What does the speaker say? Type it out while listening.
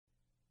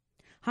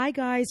Hi,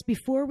 guys.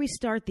 Before we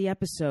start the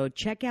episode,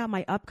 check out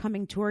my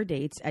upcoming tour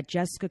dates at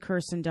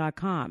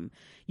jessicacurson.com.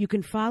 You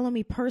can follow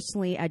me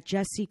personally at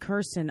Jessie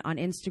Curson on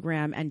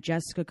Instagram and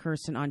Jessica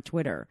Curson on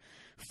Twitter.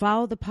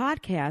 Follow the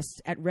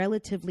podcast at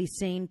Relatively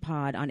Sane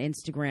Pod on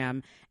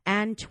Instagram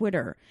and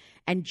Twitter.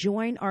 And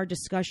join our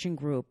discussion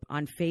group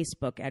on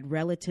Facebook at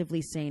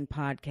Relatively Sane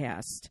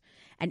Podcast.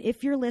 And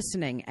if you're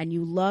listening and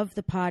you love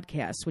the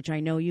podcast, which I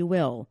know you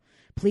will,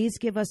 please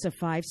give us a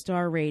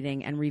 5-star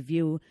rating and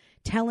review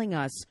telling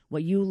us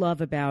what you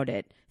love about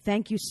it.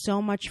 Thank you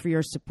so much for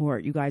your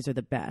support. You guys are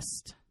the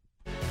best.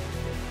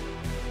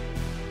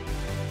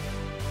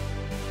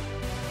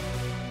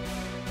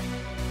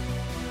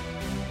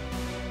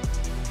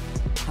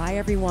 Hi,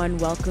 everyone.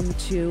 Welcome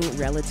to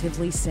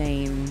Relatively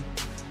Sane.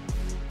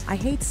 I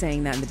hate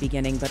saying that in the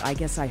beginning, but I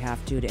guess I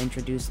have to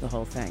introduce the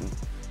whole thing.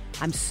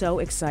 I'm so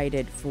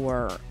excited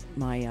for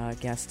my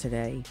guest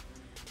today.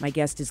 My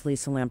guest is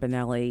Lisa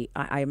Lampanelli.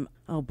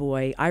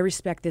 I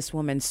respect this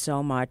woman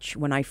so much.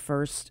 When I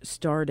first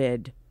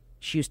started,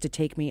 she used to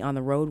take me on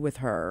the road with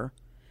her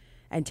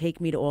and take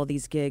me to all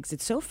these gigs.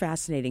 It's so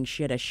fascinating.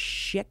 She had a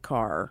shit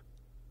car.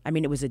 I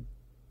mean, it was a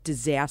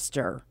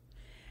disaster.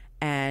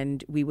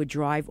 And we would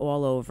drive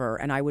all over,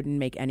 and I wouldn't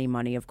make any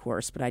money, of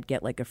course, but I'd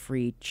get like a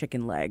free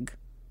chicken leg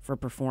for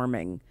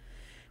performing.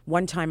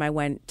 One time I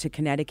went to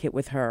Connecticut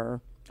with her.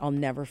 I'll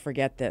never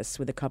forget this,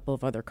 with a couple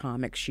of other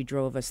comics. She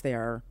drove us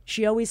there.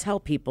 She always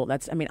helped people.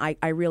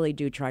 I really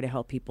do try to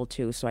help people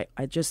too. So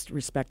I just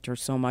respect her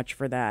so much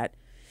for that.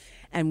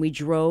 And we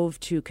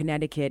drove to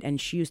Connecticut, and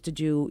she used to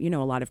do,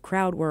 a lot of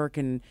crowd work.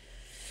 And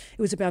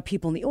it was about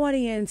people in the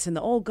audience, and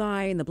the old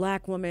guy and the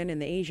black woman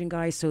and the Asian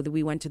guy. So that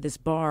we went to this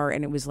bar,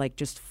 and it was like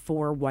just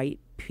 4 white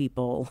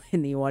people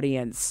in the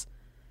audience.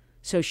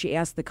 So she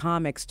asked the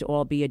comics to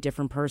all be a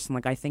different person.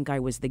 Like, I think I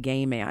was the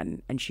gay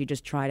man. And she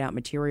just tried out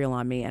material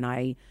on me, and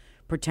I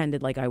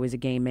pretended like I was a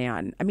gay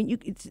man. I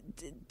mean,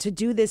 to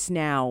do this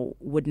now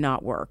would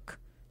not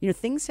work.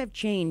 Things have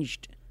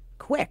changed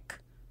quick.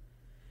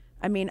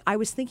 I mean, I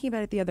was thinking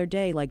about it the other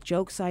day, like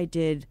jokes I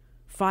did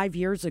 5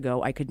 years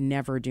ago, I could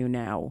never do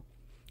now.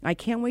 I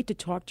can't wait to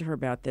talk to her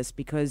about this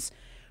because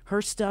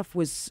her stuff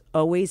was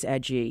always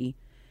edgy.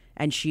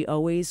 And she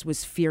always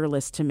was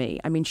fearless to me.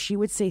 I mean, she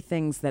would say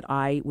things that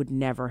I would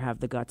never have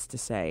the guts to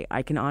say.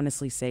 I can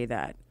honestly say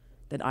that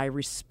I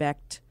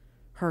respect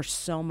her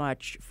so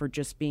much for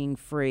just being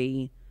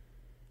free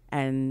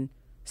and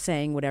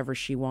saying whatever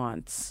she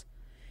wants.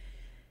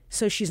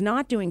 So she's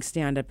not doing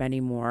stand-up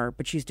anymore,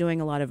 but she's doing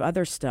a lot of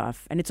other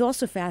stuff. And it's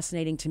also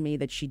fascinating to me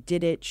that she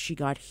did it. She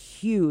got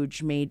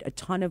huge, made a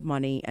ton of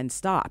money, and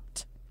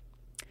stopped.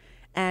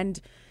 And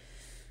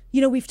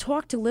we've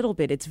talked a little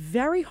bit. It's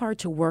very hard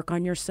to work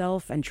on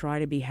yourself and try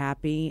to be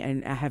happy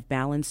and have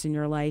balance in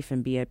your life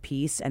and be at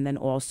peace and then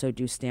also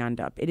do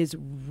stand-up. It is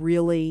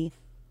really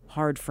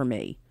hard for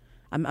me.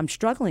 I'm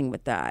struggling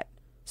with that.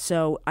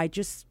 So I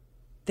just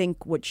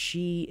think what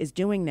she is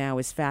doing now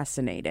is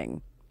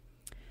fascinating.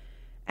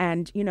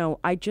 And,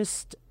 I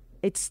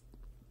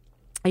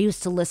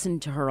used to listen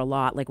to her a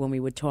lot, like when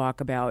we would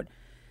talk about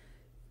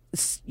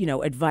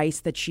advice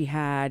that she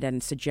had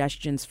and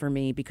suggestions for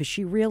me, because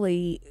she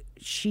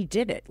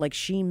did it. Like,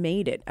 she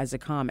made it as a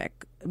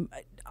comic.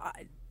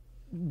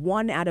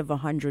 1 out of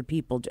 100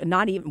 people,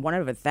 not even 1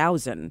 out of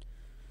 1,000,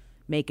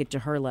 make it to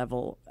her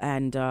level.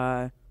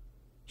 And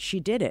she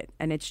did it.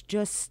 And it's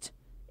just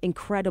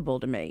incredible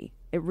to me.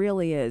 It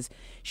really is.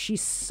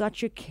 She's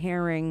such a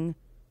caring,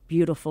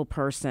 beautiful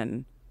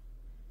person.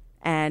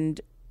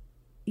 And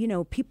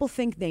people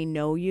think they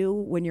know you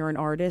when you're an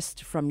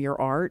artist from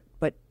your art,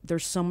 but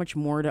there's so much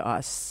more to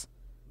us.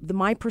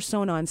 My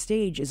persona on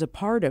stage is a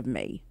part of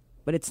me,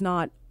 but it's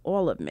not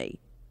all of me.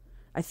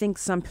 I think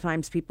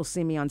sometimes people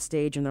see me on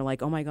stage and they're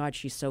like, oh my God,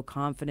 she's so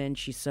confident,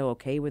 she's so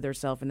okay with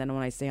herself. And then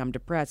when I say I'm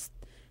depressed,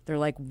 they're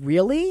like,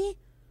 really?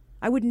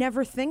 I would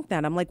never think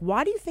that. I'm like,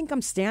 why do you think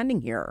I'm standing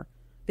here?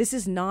 This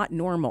is not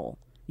normal.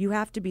 You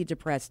have to be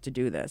depressed to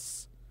do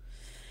this.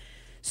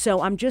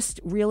 So I'm just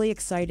really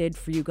excited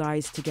for you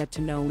guys to get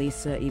to know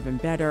Lisa even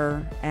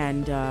better.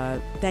 And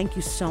thank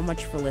you so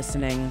much for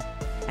listening.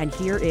 And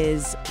here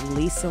is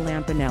Lisa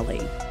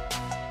Lampanelli.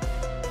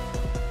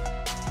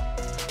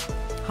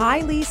 Hi,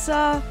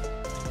 Lisa.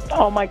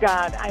 Oh, my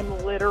God. I'm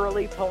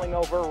literally pulling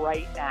over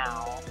right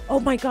now.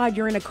 Oh, my God.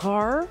 You're in a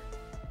car?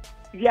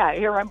 Yeah,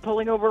 here I'm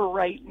pulling over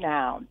right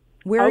now.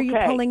 Where are you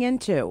pulling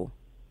into?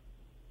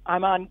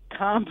 I'm on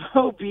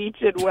Combo Beach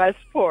in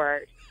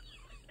Westport.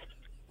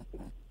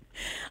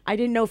 I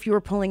didn't know if you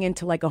were pulling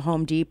into like a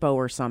Home Depot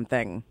or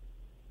something.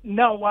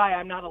 No, why?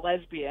 I'm not a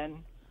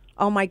lesbian.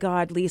 Oh, my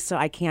God, Lisa,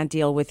 I can't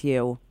deal with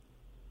you.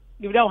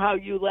 You know how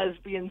you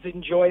lesbians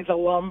enjoy the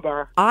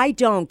lumber. I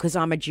don't, because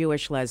I'm a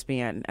Jewish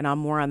lesbian, and I'm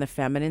more on the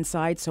feminine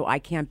side, so I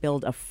can't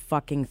build a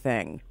fucking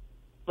thing.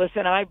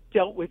 Listen, I've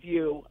dealt with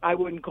you. I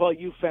wouldn't call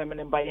you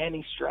feminine by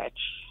any stretch.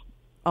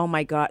 Oh,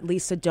 my God.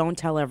 Lisa, don't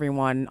tell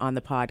everyone on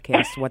the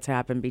podcast what's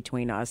happened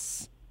between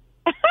us.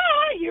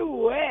 You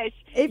wish.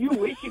 You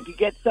wish you could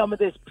get some of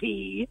this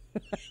pee.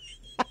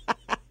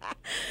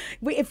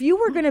 If you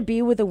were going to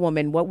be with a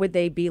woman, what would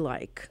they be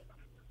like?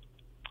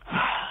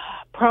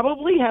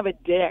 probably have a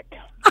dick.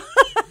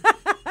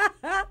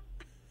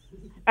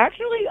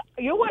 Actually,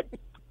 you know what?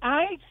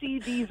 I see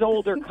these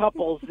older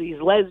couples, these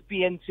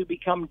lesbians who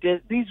become,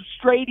 these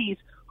straighties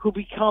who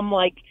become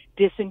like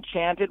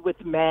disenchanted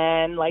with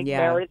men, like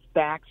Meredith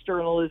Baxter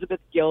and Elizabeth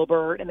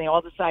Gilbert, and they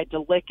all decide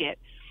to lick it.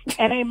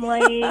 And I'm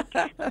like,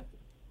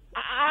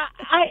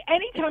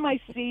 anytime I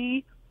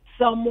see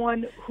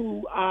someone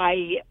who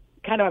I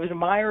kind of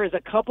admire as a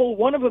couple,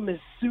 one of them is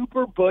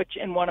super butch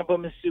and one of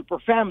them is super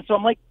femme. So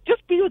I'm like,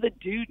 just be with a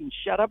dude and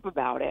shut up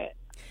about it.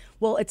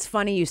 Well, it's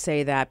funny you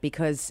say that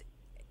because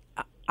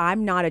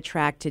I'm not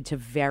attracted to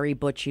very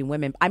butchy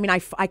women. I mean,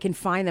 I can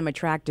find them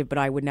attractive, but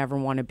I would never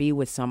want to be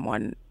with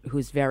someone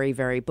who's very,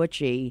 very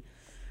butchy.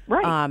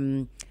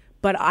 Right.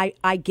 But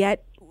I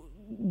get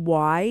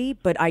why,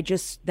 but I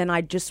just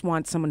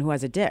want someone who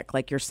has a dick,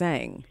 like you're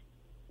saying.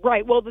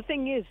 Right. Well, the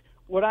thing is,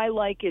 what I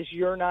like is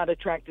you're not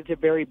attracted to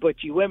very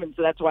butchy women,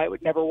 so that's why it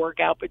would never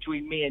work out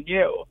between me and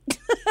you.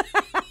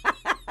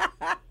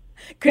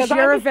 Because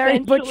you're a very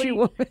butchy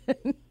woman.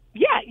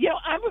 Yeah,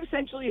 I'm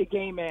essentially a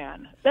gay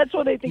man. That's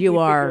what I think you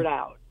are. Figured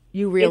out.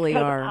 You really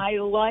it's are. I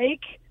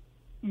like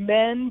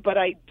men, but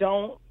I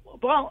don't.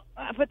 Well,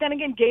 but then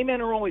again, gay men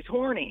are always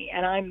horny,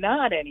 and I'm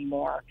not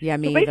anymore. Yeah,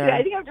 me so basically, either.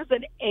 I think I'm just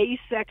an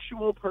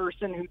asexual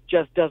person who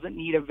just doesn't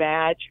need a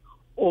vag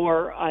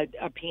or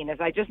a penis.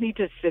 I just need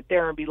to sit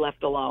there and be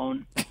left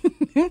alone.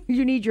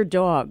 You need your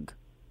dog.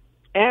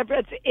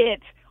 That's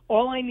it.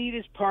 All I need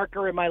is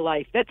Parker in my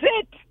life. That's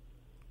it.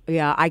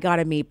 Yeah, I got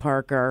to meet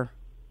Parker.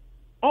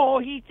 Oh,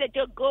 he's such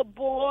a good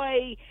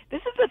boy.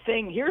 This is the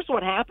thing. Here's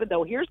what happened,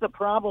 though. Here's the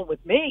problem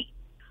with me.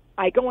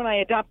 I go and I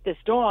adopt this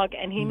dog,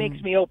 and he makes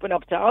me open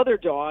up to other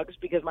dogs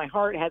because my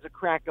heart has a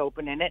crack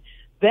open in it.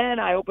 Then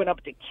I open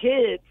up to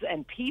kids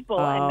and people,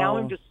 and now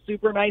I'm just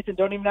super nice and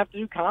don't even have to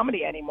do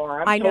comedy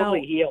anymore. I'm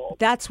totally healed.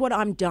 That's what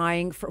I'm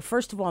dying for.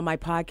 First of all, my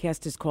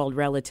podcast is called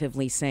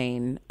Relatively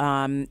Sane,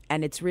 and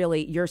it's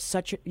really you're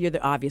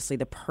obviously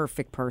the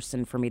perfect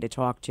person for me to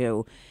talk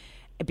to.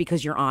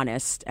 Because you're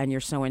honest and you're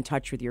so in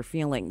touch with your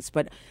feelings.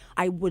 But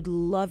I would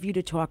love you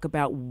to talk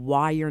about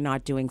why you're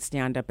not doing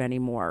stand-up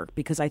anymore,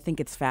 because I think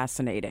it's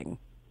fascinating.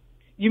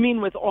 You mean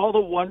with all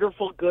the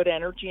wonderful, good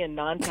energy and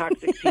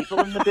non-toxic people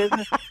in the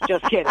business?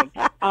 Just kidding.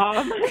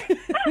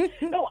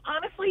 No,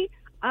 honestly,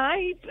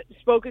 I've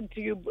spoken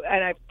to you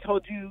and I've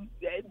told you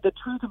the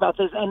truth about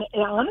this. And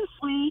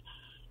honestly,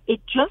 it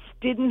just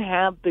didn't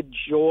have the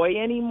joy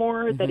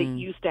anymore that it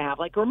used to have.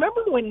 Like,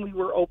 remember when we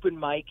were open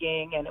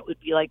micing and it would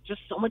be like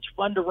just so much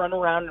fun to run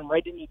around and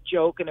write a new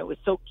joke and it was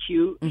so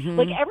cute.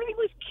 Like everything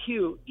was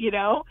cute,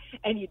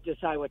 and you'd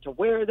decide what to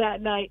wear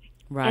that night.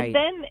 Right. And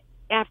then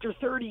after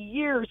 30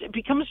 years, it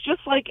becomes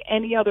just like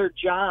any other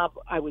job,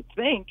 I would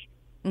think,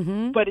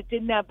 but it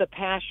didn't have the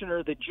passion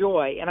or the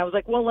joy. And I was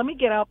like, well, let me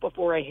get out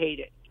before I hate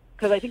it.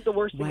 Because I think the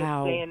worst thing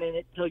is staying in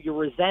it till you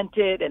resent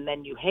it and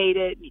then you hate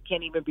it and you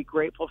can't even be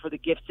grateful for the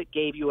gifts it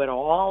gave you at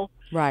all.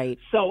 Right.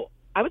 So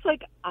I was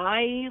like,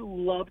 I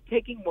love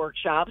taking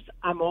workshops.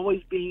 I've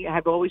always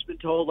been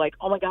told, like,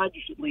 oh my God,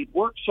 you should lead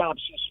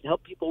workshops. You should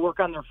help people work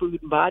on their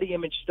food and body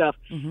image stuff.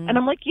 And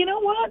I'm like, you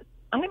know what?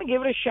 I'm going to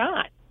give it a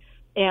shot.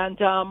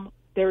 And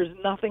there's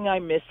nothing I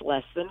miss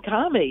less than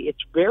comedy.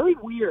 It's very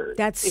weird.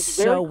 It's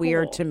so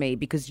weird to me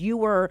because you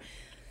were.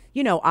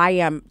 I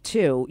am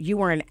too. You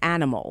were an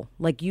animal.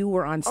 Like you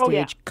were on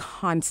stage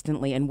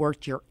constantly and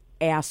worked your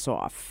ass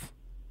off.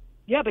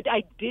 Yeah, but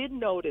I did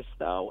notice,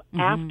 though,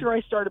 after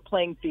I started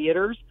playing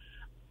theaters,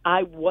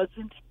 I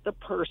wasn't the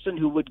person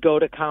who would go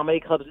to comedy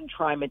clubs and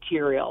try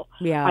material.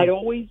 Yeah. I'd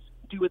always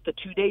do it the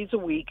 2 days a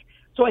week.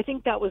 So I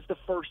think that was the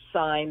first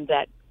sign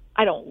that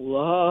I don't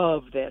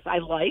love this. I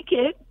like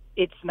it.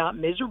 It's not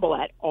miserable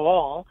at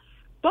all.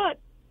 But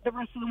the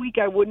rest of the week,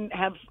 I wouldn't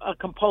have a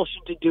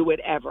compulsion to do it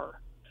ever.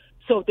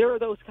 So there are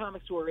those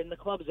comics who are in the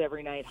clubs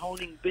every night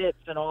honing bits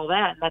and all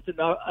that, and that's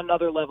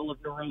another level of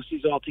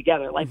neuroses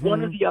altogether. Like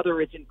one or the other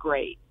isn't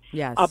great.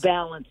 Yes. A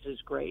balance is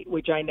great,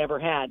 which I never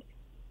had.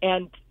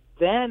 And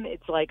then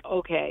it's like,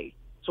 okay,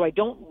 so I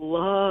don't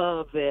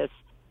love this.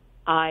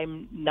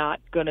 I'm not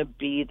going to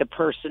be the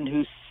person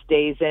who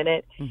stays in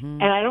it.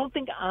 And I don't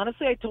think,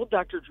 honestly, I told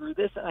Dr. Drew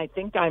this, and I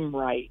think I'm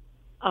right.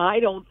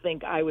 I don't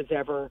think I was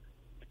ever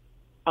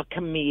a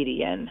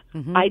comedian.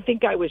 I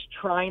think I was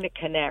trying to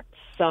connect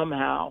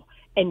somehow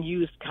and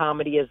used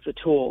comedy as the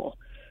tool.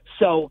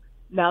 So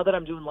now that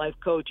I'm doing life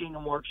coaching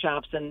and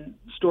workshops and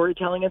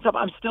storytelling and stuff,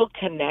 I'm still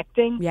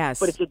connecting,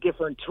 but it's a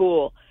different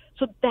tool.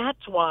 So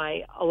that's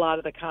why a lot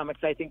of the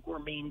comics, I think, were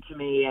mean to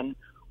me and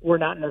were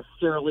not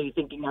necessarily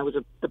thinking I was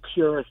the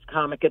purest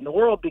comic in the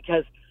world,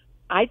 because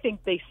I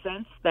think they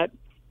sense that,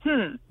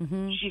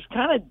 she's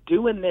kind of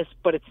doing this,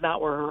 but it's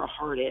not where her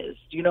heart is.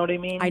 Do you know what I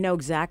mean? I know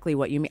exactly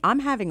what you mean. I'm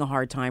having a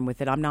hard time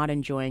with it. I'm not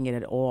enjoying it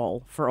at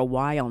all for a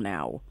while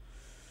now.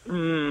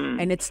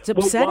 And it's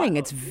upsetting.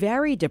 It's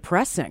very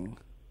depressing.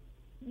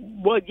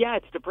 Well, yeah,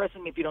 it's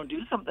depressing if you don't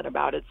do something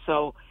about it.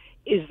 So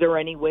is there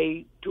any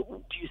way, do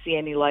you see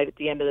any light at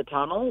the end of the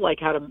tunnel,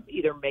 like how to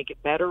either make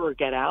it better or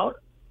get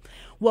out?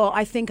 Well,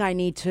 I think I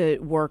need to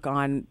work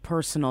on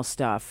personal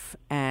stuff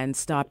and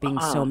stop being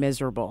so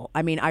miserable.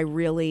 I mean,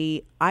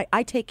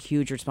 I take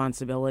huge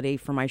responsibility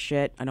for my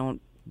shit. I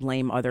don't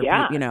blame other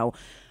people,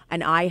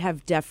 and I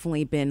have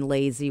definitely been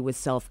lazy with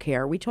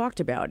self-care. We talked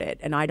about it,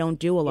 and I don't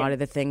do a lot of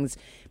the things,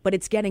 but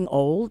it's getting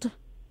old.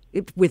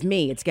 With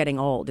me, it's getting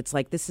old. It's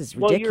like, this is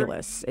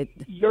ridiculous.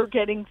 You're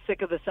getting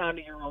sick of the sound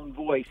of your own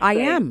voice. I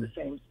am. The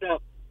same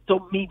stuff.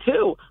 So me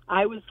too.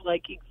 I was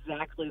like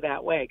exactly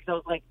that way. Because I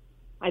was like,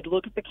 I'd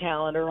look at the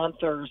calendar on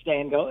Thursday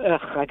and go,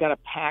 ugh, I got to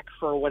pack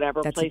for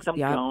whatever place I'm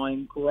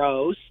going.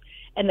 Gross.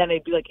 And then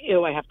I'd be like,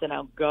 ew, I have to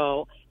now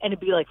go. And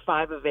it'd be like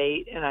 5 of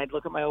 8. And I'd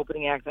look at my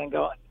opening act and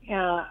go,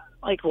 yeah,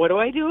 like, what do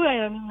I do? I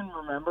don't even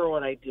remember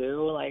what I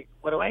do. Like,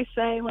 what do I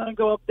say when I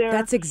go up there?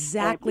 That's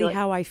exactly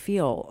how I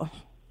feel.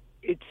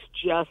 It's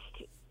just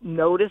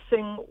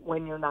noticing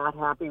when you're not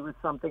happy with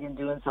something and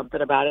doing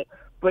something about it.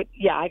 But,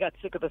 yeah, I got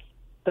sick of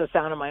the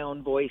sound of my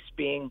own voice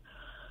being,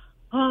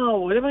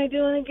 oh, what am I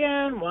doing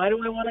again? Why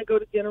do I want to go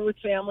to dinner with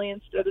family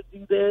instead of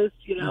do this,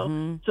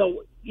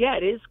 So, yeah,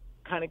 it is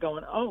kind of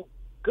going, oh,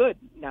 good.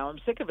 Now I'm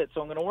sick of it,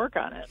 so I'm going to work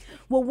on it.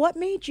 Well, what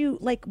made you,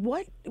 like,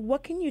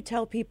 what can you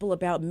tell people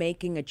about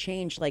making a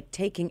change, like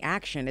taking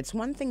action? It's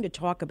one thing to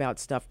talk about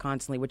stuff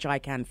constantly, which I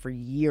can for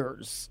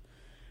years.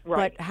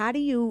 Right. But how do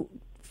you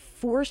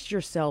force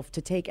yourself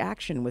to take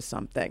action with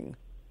something?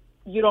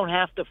 You don't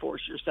have to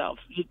force yourself.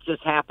 It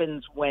just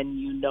happens when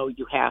you know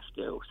you have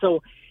to.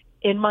 So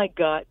in my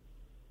gut,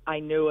 I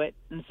knew it,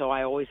 and so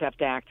I always have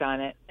to act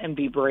on it and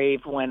be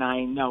brave when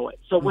I know it.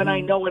 So when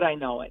I know it, I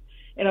know it.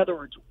 In other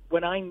words,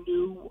 when I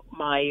knew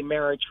my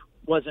marriage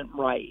wasn't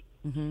right,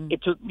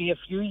 it took me a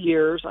few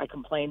years. I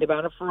complained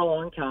about it for a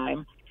long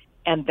time,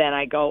 and then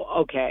I go,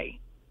 okay,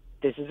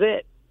 this is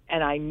it.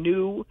 And I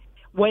knew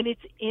when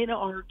it's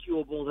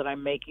inarguable that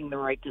I'm making the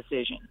right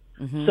decision.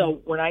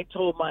 So when I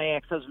told my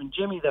ex-husband,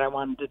 Jimmy, that I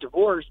wanted to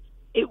divorce,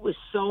 it was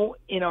so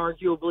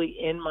inarguably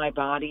in my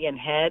body and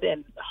head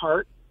and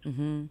heart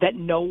that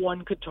no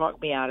one could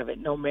talk me out of it.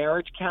 No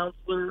marriage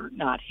counselor,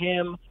 not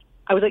him.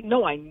 I was like,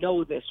 no, I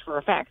know this for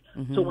a fact.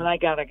 So when I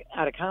got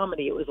out of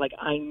comedy, it was like,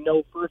 I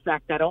know for a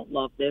fact I don't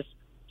love this,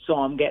 so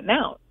I'm getting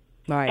out.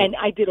 Right. And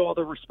I did all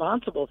the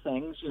responsible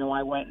things.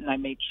 I went and I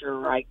made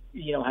sure I,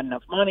 had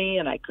enough money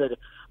and I could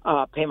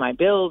pay my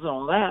bills and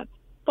all that.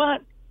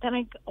 But then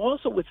I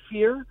also, with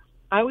fear,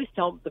 I always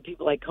tell the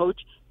people I coach,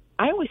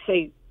 I always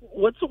say,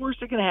 what's the worst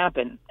that can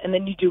happen? And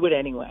then you do it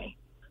anyway.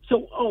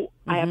 So,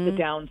 I have to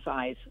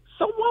downsize.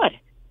 So what?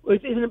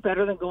 Isn't it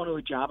better than going to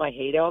a job I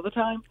hate all the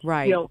time?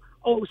 Right. So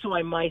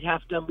I might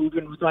have to move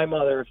in with my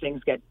mother if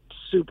things get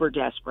super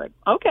desperate.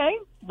 Okay,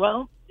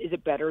 well, is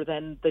it better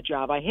than the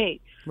job I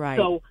hate? Right.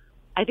 So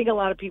I think a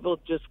lot of people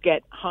just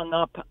get hung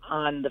up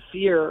on the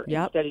fear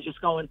instead of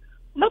just going,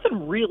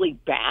 nothing really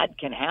bad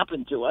can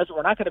happen to us.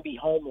 We're not going to be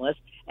homeless.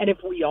 And if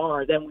we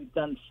are, then we've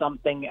done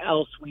something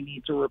else we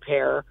need to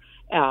repair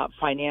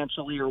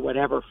financially or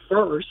whatever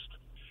first.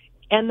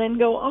 And then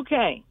go,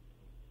 okay,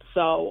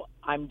 so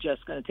I'm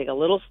just going to take a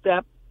little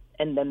step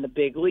and then the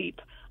big leap.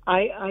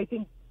 I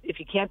think if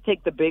you can't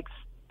take the big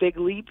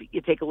leap,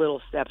 you take a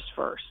little steps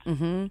first.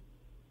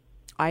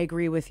 I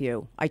agree with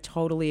you. I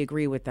totally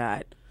agree with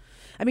that.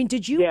 I mean,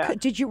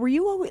 were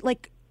you always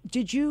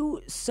did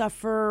you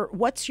suffer?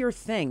 What's your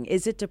thing?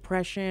 Is it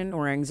depression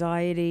or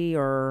anxiety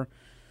or?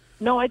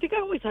 No, I think I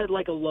always had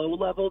like a low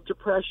level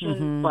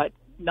depression, but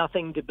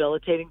nothing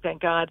debilitating,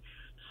 thank God.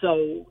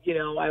 So,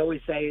 I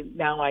always say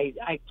now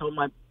I told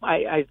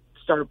I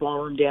started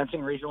ballroom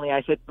dancing recently.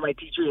 I said to my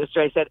teacher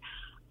yesterday, I said,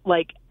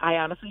 I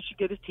honestly should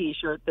get a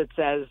T-shirt that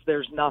says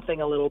there's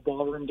nothing a little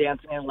ballroom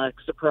dancing and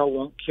Lexapro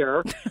won't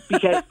cure.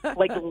 Because,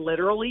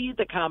 literally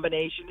the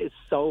combination is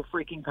so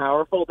freaking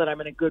powerful that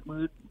I'm in a good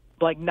mood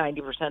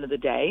 90% of the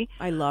day.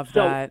 I love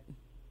that.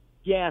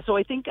 Yeah, so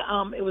I think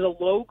it was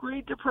a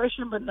low-grade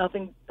depression, but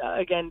nothing,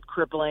 again,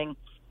 crippling.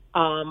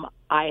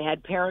 I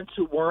had parents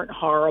who weren't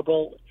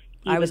horrible.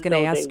 I was going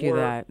to ask you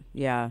that.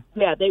 Yeah.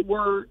 Yeah,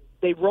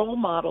 they role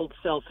modeled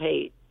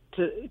self-hate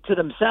to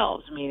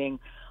themselves, meaning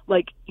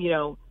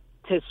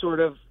to sort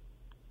of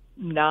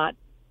not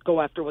go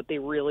after what they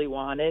really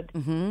wanted.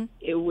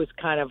 It was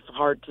kind of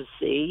hard to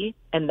see,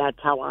 and that's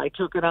how I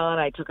took it on.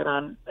 I took it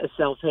on as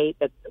self-hate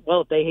that,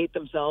 well, if they hate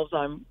themselves,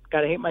 I'm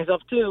got to hate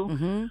myself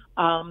too.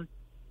 And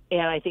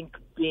I think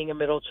being a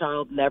middle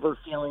child, never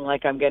feeling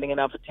like I'm getting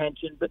enough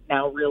attention, but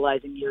now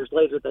realizing years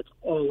later that's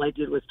all I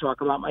did was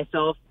talk about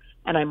myself.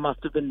 And I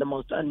must have been the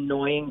most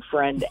annoying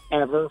friend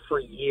ever for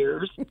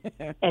years.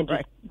 And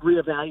just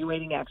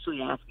reevaluating,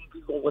 actually asking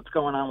people what's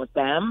going on with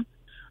them.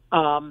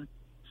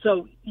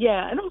 So,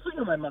 yeah, and also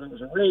my mother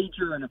was a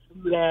rager and a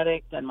food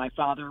addict, and my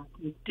father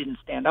didn't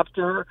stand up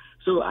to her.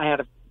 So I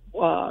had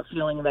a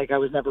feeling like I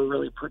was never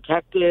really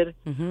protected.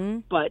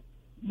 But,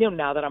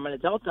 now that I'm an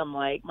adult, I'm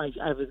like,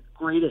 I have a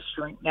greatest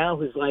shrink now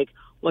who's like,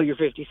 well, you're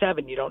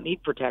 57. You don't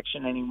need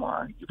protection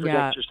anymore. You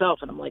protect yourself.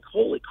 And I'm like,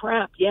 holy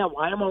crap. Yeah,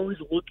 why am I always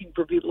looking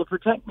for people to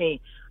protect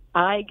me?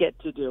 I get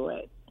to do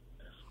it.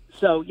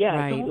 So, so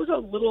it was a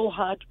little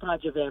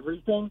hodgepodge of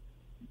everything.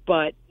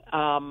 But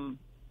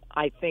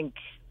I think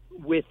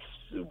with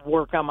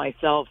work on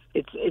myself,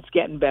 it's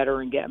getting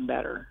better and getting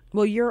better.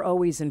 Well, you're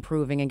always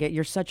improving, and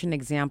you're such an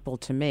example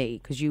to me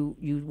because you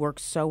work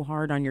so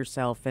hard on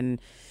yourself and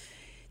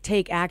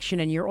take action,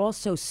 and you're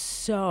also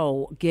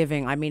so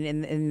giving. I mean,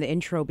 in the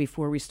intro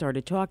before we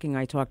started talking,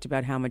 I talked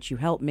about how much you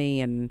help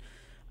me and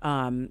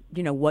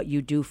what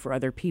you do for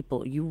other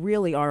people. You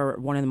really are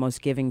one of the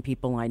most giving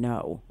people I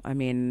know. I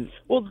mean,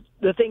 well,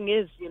 the thing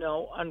is,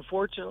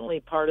 unfortunately,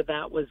 part of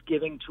that was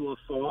giving to a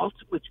fault,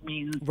 which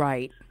means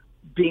right.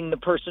 being the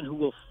person who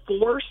will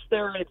force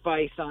their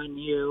advice on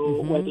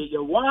you, whether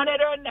you want it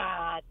or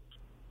not.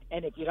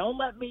 And if you don't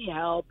let me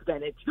help,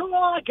 then it's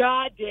your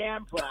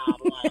goddamn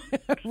problem.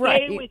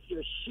 Right. Stay with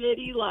your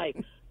shitty life.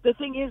 The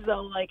thing is,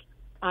 though, like,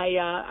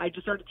 I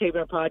just started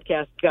taping a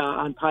podcast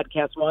on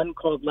Podcast One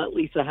called Let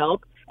Lisa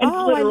Help. And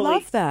I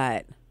love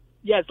that.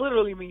 Yeah, it's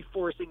literally me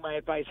forcing my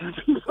advice on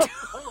people.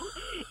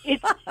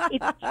 it's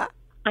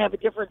I have a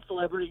different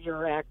celebrity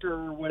or actor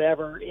or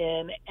whatever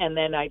in, and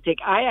then I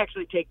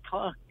actually take,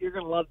 you're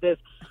going to love this.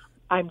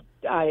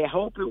 I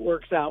hope it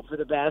works out for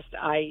the best.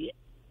 I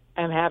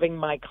am having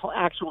my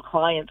actual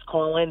clients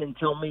call in and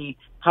tell me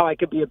how I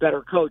could be a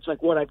better coach,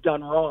 like what I've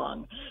done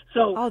wrong.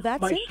 So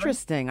that's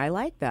interesting. I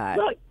like that.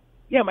 Well,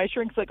 yeah, my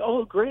shrink's like,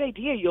 oh, great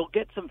idea. You'll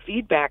get some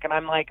feedback. And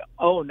I'm like,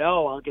 oh,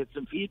 no, I'll get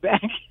some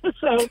feedback.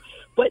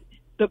 But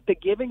the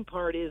giving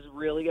part is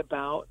really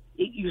about,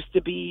 it used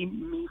to be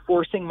me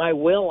forcing my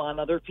will on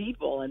other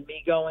people and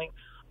me going,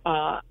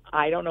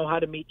 I don't know how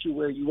to meet you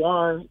where you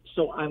are,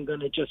 so I'm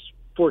going to just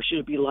force you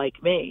to be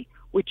like me,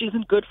 which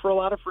isn't good for a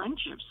lot of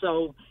friendships.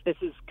 So this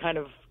is kind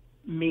of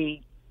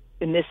me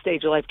in this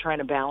stage of life trying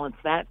to balance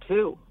that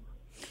too.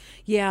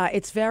 Yeah,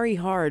 it's very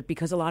hard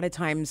because a lot of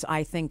times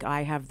I think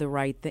I have the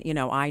right,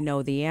 I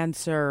know the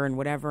answer and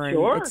whatever.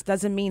 Sure. And it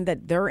doesn't mean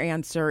that their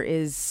answer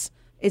is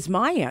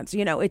my answer.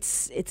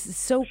 It's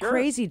so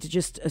crazy to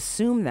just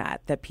assume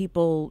that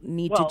people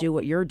need to do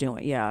what you're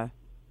doing. Yeah.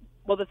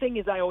 Well, the thing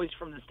is, I always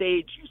from the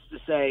stage used to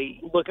say,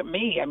 look at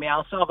me. I mean,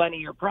 I'll solve any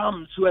of your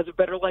problems. Who has a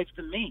better life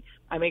than me?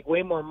 I make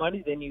way more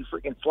money than you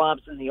freaking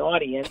slobs in the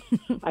audience.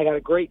 I got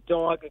a great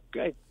dog,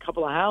 a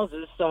couple of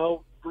houses,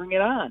 so bring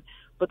it on.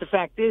 But the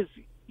fact is,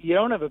 you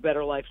don't have a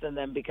better life than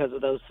them because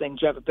of those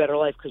things. You have a better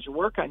life because you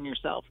work on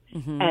yourself.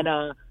 Mm-hmm.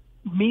 And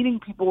meeting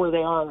people where they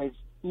are is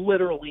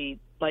literally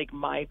like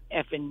my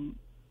effing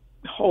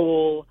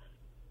whole,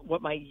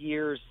 what my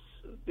years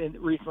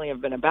recently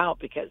have been about,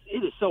 because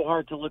it is so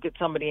hard to look at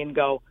somebody and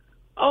go,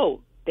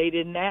 oh, they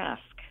didn't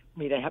ask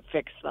me to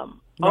fix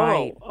them.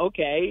 Right. Oh,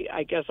 okay.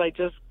 I guess I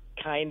just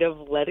kind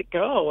of let it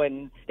go,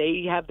 and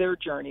they have their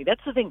journey.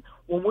 That's the thing.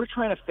 When we're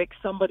trying to fix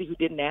somebody who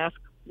didn't ask,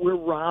 we're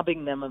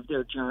robbing them of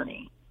their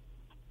journey.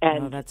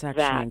 And that's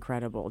actually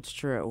incredible. It's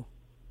true.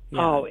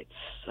 Yeah. Oh, it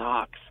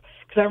sucks.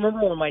 Because I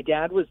remember when my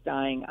dad was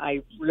dying,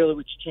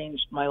 which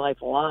changed my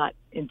life a lot,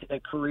 into the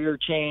career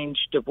change,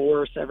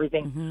 divorce,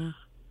 everything. Mm-hmm.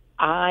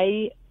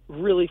 I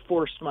really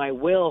forced my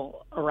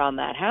will around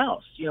that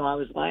house. I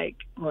was like,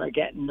 we're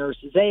getting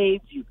nurses'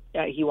 aides.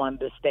 He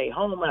wanted to stay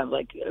home. And I was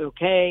like,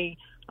 okay,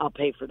 I'll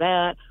pay for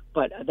that.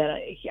 But then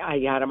I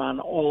got him on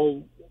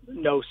all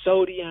no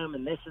sodium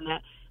and this and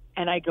that.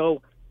 And I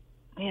go,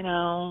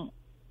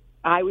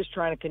 I was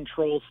trying to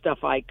control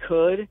stuff I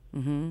could,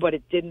 mm-hmm. but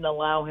it didn't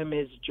allow him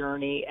his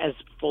journey as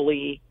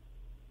fully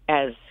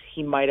as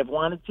he might have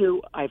wanted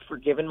to. I've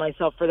forgiven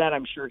myself for that.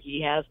 I'm sure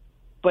he has.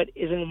 But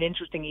isn't it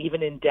interesting,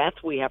 even in death,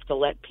 we have to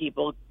let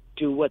people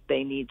do what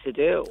they need to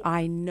do?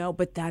 I know,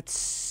 but that's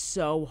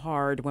so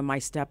hard. When my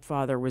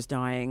stepfather was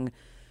dying,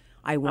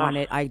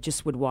 I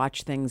just would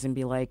watch things and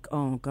be like,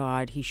 oh,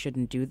 God, he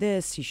shouldn't do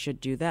this. He should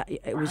do that.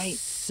 It was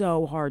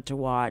so hard to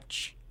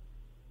watch.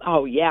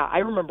 Oh, yeah. I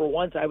remember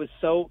once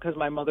because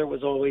my mother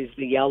was always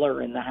the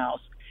yeller in the house.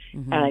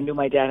 Mm-hmm. And I knew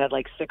my dad had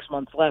like 6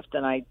 months left,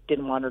 and I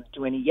didn't want her to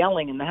do any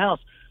yelling in the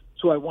house.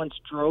 So I once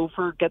drove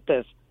her, get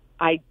this,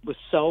 I was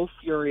so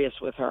furious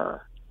with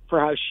her for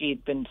how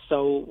she'd been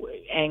so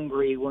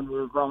angry when we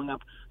were growing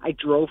up. I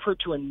drove her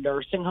to a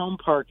nursing home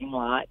parking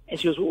lot, and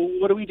she goes, well,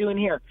 what are we doing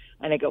here?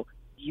 And I go,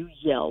 you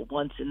yell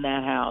once in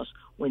that house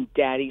when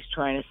Daddy's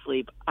trying to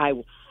sleep, I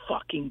will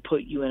fucking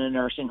put you in a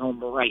nursing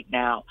home right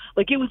now.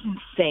 Like, it was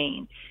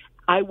insane.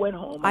 I went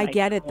home. I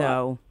get it,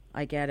 though.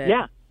 I get it.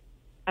 Yeah.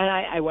 And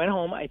I went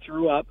home, I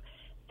threw up,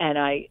 and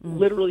I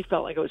literally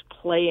felt like I was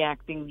play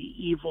acting the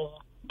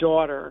evil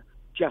daughter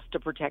just to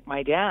protect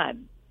my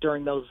dad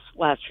during those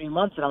last few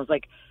months. And I was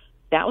like,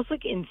 that was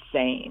like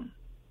insane.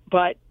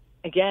 But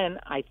again,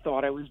 I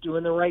thought I was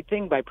doing the right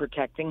thing by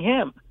protecting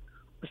him.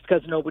 It's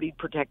because nobody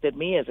protected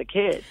me as a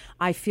kid.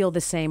 I feel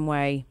the same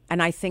way.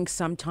 And I think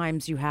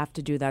sometimes you have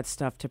to do that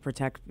stuff to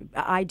protect.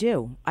 I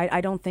do.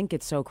 I don't think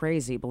it's so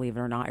crazy, believe it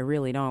or not. I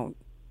really don't.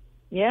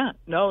 Yeah.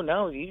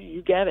 No,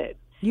 you get it.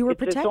 You were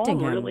protecting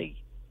him. Really,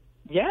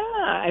 yeah.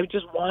 I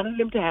just wanted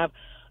him to have,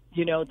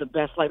 the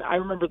best life. I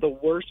remember the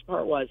worst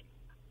part was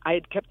I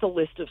had kept a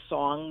list of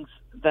songs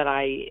that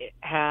I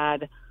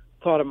had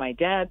thought of my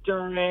dad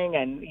during,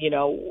 and,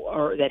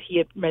 or that he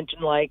had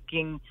mentioned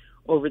liking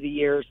over the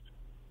years.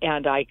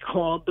 And I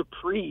called the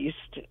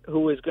priest who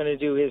was going to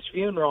do his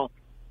funeral,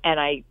 and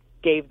I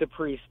gave the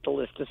priest the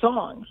list of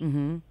songs.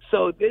 Mm-hmm.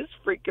 So this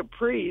freaking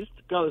priest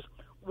goes,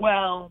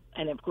 well,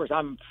 and of course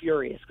I'm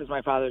furious because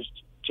my father's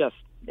just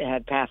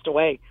had passed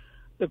away.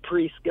 The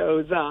priest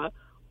goes,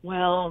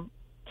 well,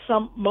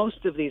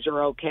 most of these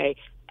are okay.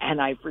 And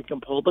I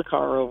freaking pulled the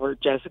car over.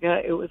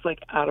 Jessica, it was like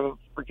out of a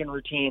freaking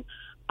routine.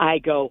 I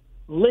go,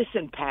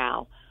 listen,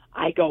 pal.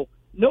 I go,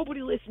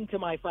 nobody listened to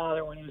my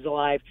father when he was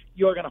alive.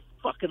 You're going to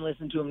fucking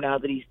listen to him now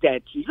that he's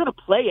dead. So you're going to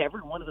play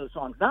every one of those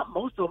songs. Not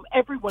most of them.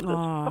 Every one of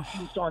those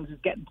fucking songs is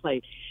getting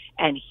played.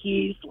 And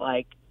he's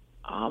like,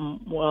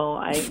 well,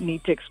 I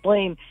need to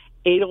explain.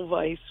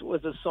 Edelweiss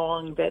was a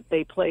song that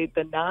they played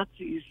the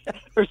Nazis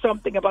or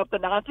something about the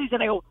Nazis.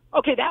 And I go,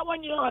 okay, that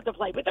one you don't have to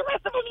play, but the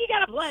rest of them you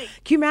got to play.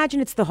 Can you imagine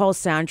it's the whole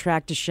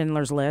soundtrack to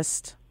Schindler's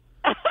List?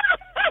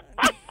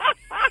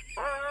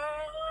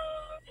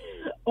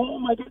 Oh,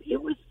 my God.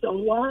 It was so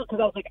wild because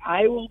I was like,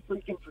 I will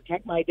freaking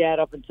protect my dad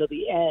up until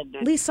the end.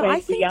 Lisa, I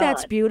think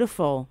that's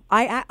beautiful.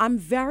 I'm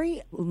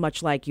very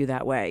much like you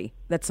that way.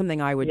 That's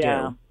something I would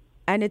do.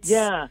 And it's...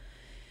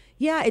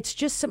 Yeah, it's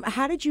just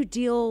how did you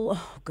deal?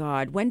 Oh,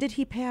 God, when did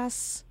he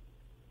pass?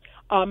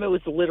 It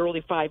was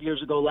literally 5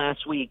 years ago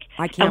last week.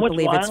 I can't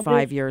believe it's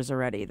 5 years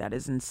already. That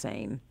is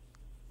insane.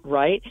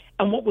 Right?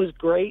 And what was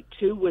great,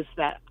 too, was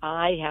that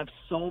I have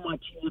so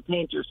much, he's a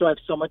painter, so I have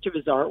so much of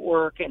his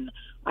artwork. And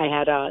I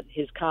had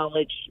his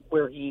college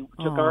where he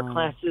took art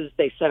classes.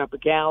 They set up a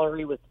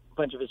gallery with a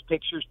bunch of his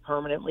pictures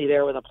permanently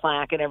there with a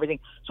plaque and everything.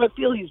 So I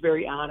feel he's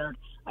very honored.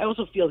 I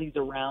also feel he's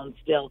around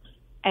still.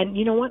 And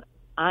you know what?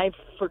 I've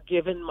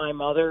forgiven my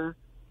mother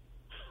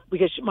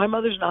because my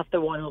mother's not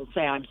the one who'll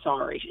say, I'm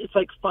sorry. It's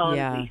like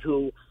Fonzie,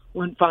 who,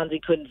 when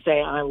Fonzie couldn't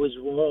say, I was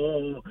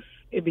wrong,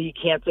 he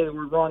can't say the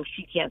word wrong,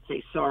 she can't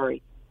say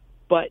sorry.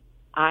 But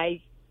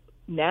I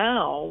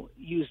now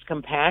use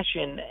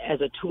compassion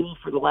as a tool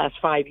for the last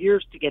 5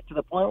 years to get to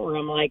the point where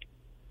I'm like,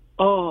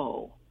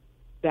 oh,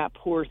 that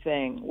poor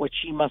thing, what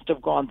she must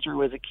have gone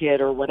through as a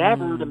kid or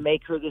whatever to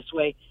make her this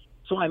way.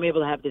 So I'm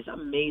able to have this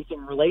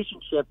amazing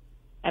relationship.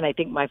 And I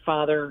think my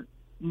father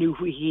knew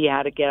he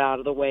had to get out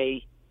of the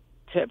way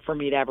for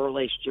me to have a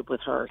relationship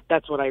with her.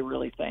 That's what I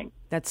really think.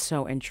 That's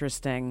so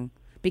interesting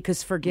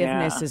because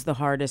forgiveness is the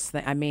hardest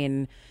thing. I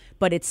mean,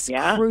 but it's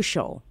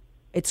crucial.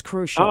 It's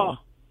crucial. Oh,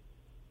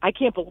 I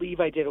can't believe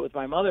I did it with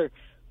my mother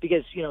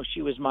because, you know,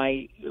 she was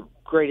my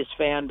greatest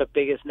fan but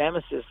biggest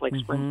nemesis, like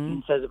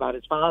Springsteen says about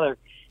his father.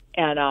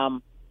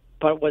 And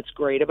but what's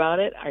great about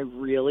it, I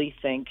really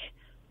think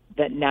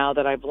that now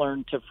that I've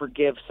learned to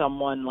forgive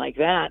someone like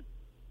that,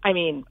 I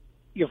mean,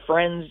 your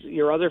friends,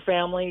 your other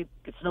family,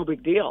 it's no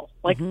big deal.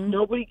 Like,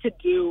 nobody could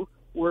do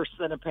worse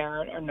than a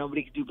parent or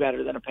nobody could do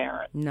better than a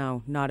parent.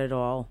 No, not at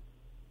all.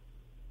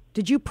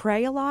 Did you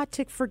pray a lot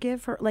to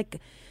forgive her? Like,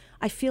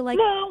 I feel like...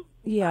 No.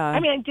 Yeah. I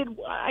mean,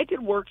 I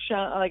did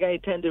workshops, like I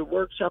attended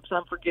workshops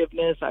on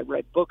forgiveness. I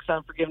read books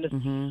on forgiveness.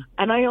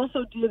 And I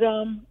also did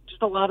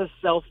just a lot of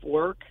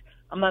self-work.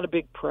 I'm not a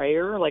big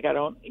prayer. Like, I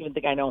don't even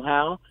think I know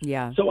how.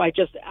 Yeah. So I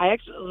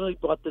actually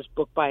bought this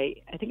book by,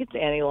 I think it's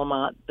Annie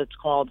Lamott, that's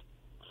called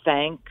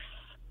Thanks.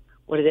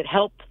 What is it?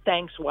 Help,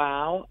 Thanks,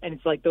 Wow. And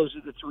it's like those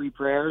are the three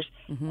prayers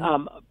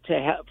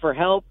for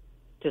help,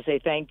 to say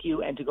thank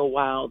you, and to go,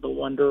 wow, the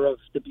wonder of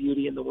the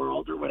beauty in the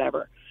world or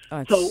whatever.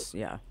 I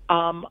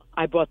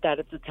bought that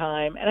at the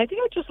time. And I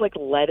think I just like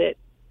let it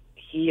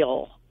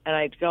heal. And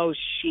I'd go,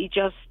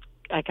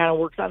 I kind of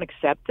worked on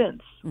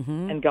acceptance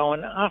and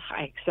going,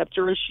 I accept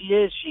her as she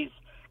is. She's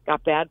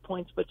got bad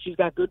points, but she's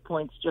got good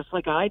points just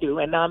like I do.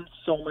 And I'm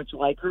so much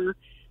like her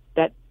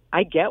that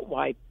I get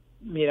why,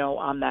 you know,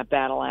 I'm that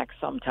battle axe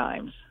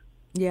sometimes.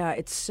 Yeah,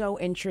 it's so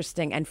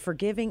interesting. And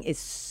forgiving is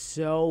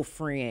so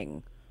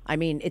freeing. I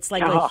mean, it's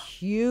like a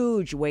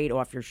huge weight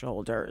off your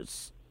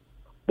shoulders.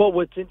 Well,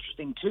 what's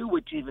interesting, too,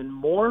 which is even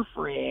more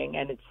freeing,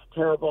 and it's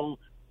terrible,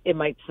 it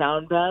might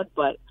sound bad,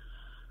 but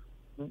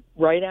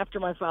right after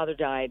my father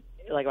died,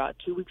 like about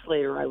 2 weeks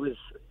later, I was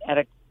at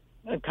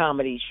a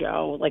comedy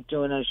show, like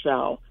doing a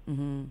show,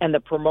 and the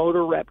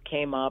promoter rep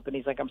came up, and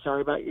he's like, I'm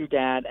sorry about your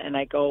dad. And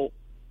I go,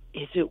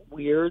 is it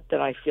weird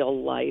that I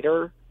feel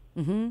lighter?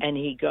 And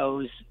he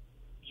goes,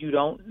 you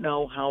don't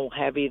know how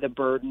heavy the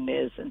burden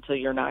is until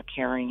you're not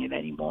carrying it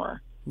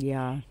anymore.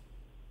 Yeah.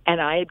 And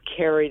I had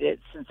carried it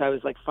since I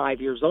was like 5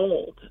 years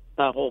old,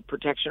 the whole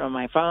protection of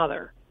my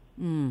father.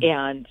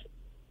 And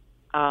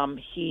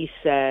he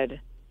said,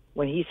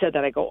 when he said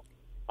that, I go,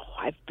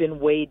 I've been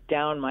weighed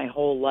down my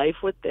whole life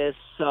with this,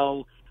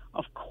 so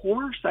of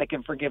course I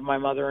can forgive my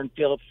mother and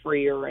feel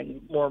freer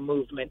and more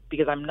movement,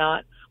 because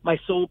my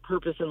sole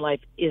purpose in life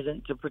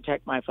isn't to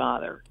protect my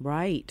father.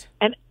 Right.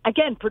 And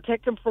again,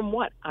 protect him from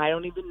what? I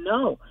don't even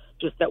know.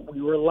 Just that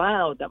we were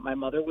loud, that my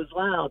mother was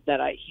loud, that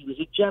he was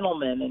a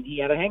gentleman and he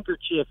had a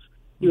handkerchief.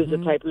 He was the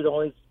type who'd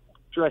always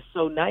dress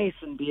so nice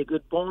and be a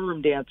good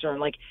ballroom dancer. And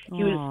like,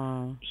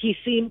 he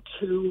seemed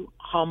too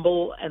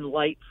humble and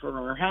light for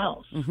our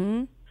house.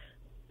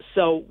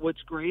 So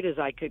what's great is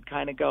I could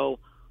kind of go,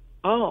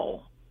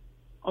 oh,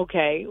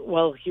 okay,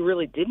 well, he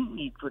really didn't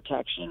need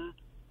protection.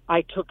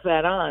 I took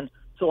that on,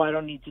 so I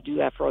don't need to do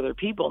that for other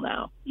people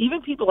now.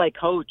 Even people I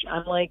coach,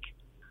 I'm like,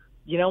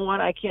 you know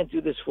what, I can't do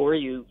this for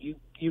you.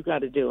 You got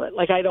to do it.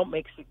 Like, I don't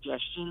make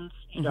suggestions.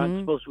 You're not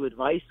supposed to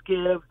advice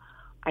give.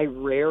 I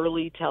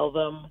rarely tell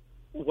them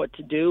what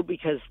to do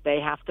because they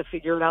have to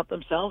figure it out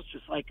themselves,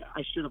 just like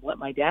I should have let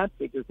my dad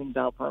figure things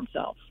out for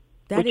himself.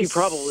 That is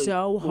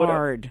so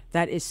hard.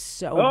 That is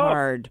so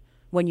hard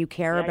when you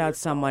care about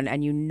someone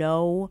and you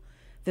know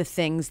the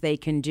things they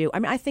can do. I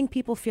mean, I think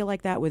people feel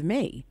like that with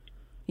me.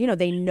 You know,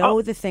 they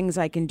know the things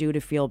I can do to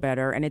feel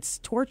better, and it's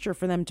torture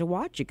for them to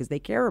watch it because they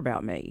care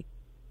about me.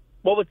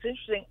 Well, what's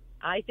interesting,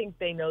 I think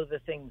they know the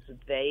things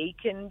they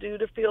can do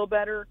to feel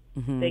better.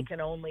 They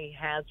can only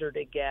hazard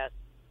a guess,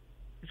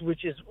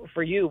 which is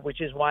for you,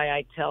 which is why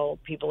I tell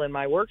people in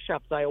my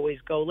workshops, I always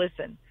go,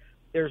 listen,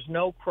 there's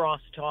no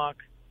crosstalk,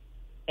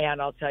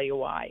 and I'll tell you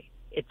why.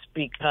 It's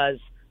because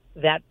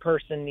that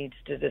person needs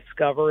to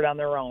discover it on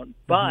their own.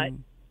 But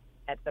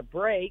at the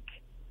break,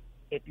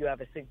 if you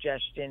have a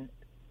suggestion,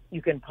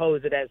 you can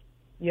pose it as,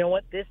 you know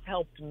what, this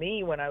helped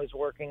me when I was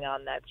working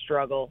on that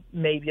struggle.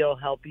 Maybe it'll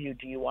help you.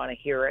 Do you want to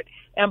hear it?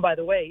 And by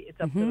the way,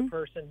 it's up to the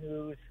person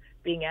who's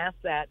being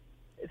asked that.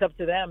 It's up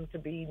to them to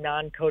be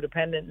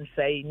non-codependent and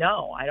say,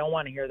 no, I don't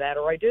want to hear that,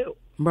 or I do.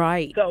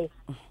 Right. So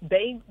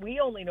we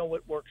only know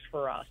what works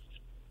for us,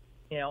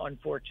 you know,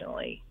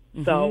 unfortunately.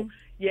 So,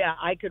 yeah,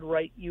 I could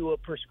write you a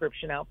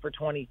prescription out for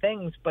 20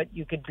 things, but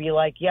you could be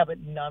like, yeah,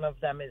 but none of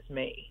them is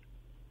me.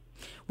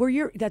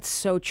 That's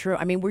so true.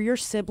 I mean, were your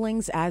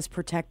siblings as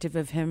protective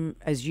of him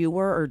as you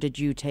were, or did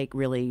you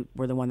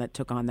were the one that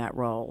took on that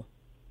role?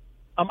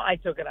 I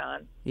took it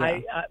on.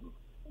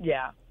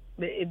 Yeah.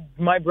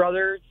 My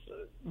brother's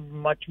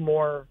much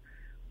more,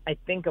 I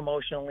think,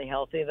 emotionally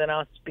healthy than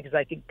us because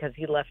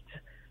he left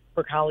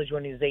for college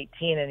when he was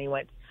 18 and he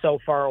went so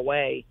far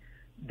away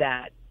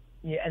that,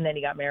 and then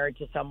he got married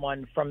to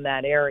someone from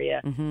that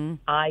area.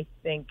 I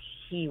think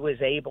he was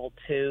able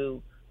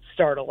to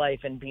start a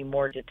life and be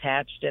more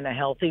detached in a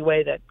healthy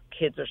way that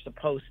kids are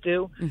supposed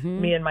to.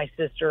 Me and my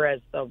sister,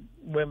 as the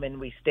women,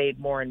 we stayed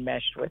more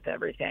enmeshed with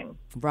everything.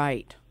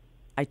 Right.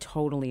 I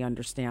totally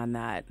understand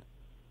that.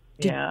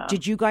 Yeah.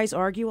 Did you guys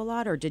argue a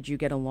lot, or did you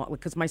get along?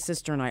 Because my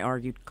sister and I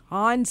argued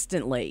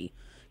constantly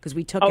because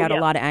we took out a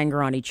lot of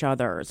anger on each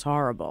other. It's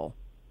horrible.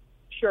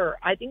 Sure.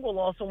 I think,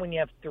 also when you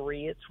have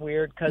three, it's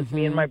weird because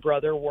me and my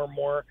brother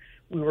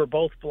we were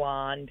both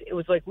blonde. It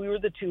was like we were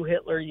the two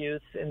Hitler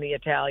youths in the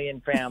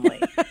Italian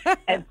family.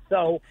 And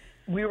so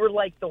we were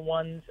like the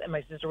ones, and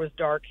my sister was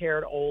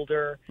dark-haired,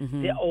 older.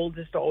 The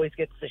oldest always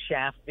gets the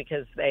shaft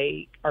because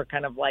they are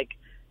kind of like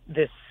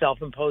this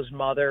self-imposed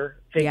mother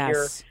figure.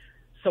 Yes.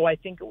 So I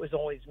think it was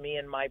always me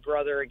and my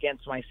brother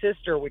against my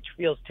sister, which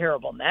feels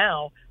terrible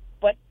now.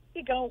 But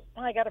you go,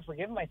 I got to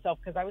forgive myself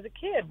because I was a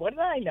kid. What did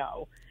I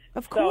know?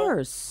 Of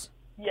course.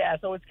 Yeah,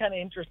 so it's kind of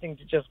interesting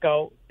to just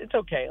go, it's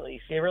okay,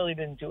 Lisa. You really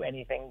didn't do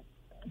anything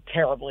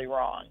terribly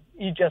wrong.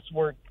 You just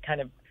were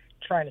kind of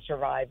trying to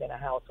survive in a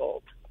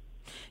household.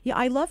 Yeah,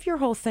 I love your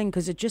whole thing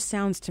because it just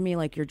sounds to me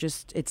like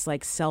it's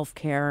like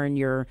self-care and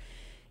you're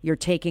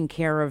taking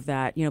care of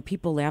that. You know,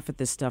 people laugh at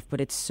this stuff, but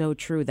it's so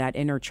true, that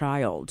inner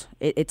child.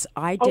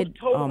 Totally.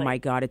 Oh my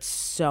God, it's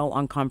so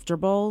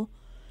uncomfortable.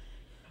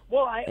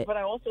 Well, but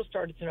I also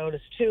started to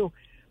notice too,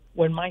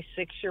 when my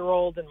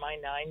 6-year-old and my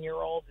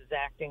 9-year-old is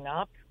acting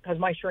up, because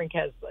my shrink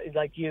has,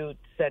 like you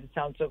said, it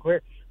sounds so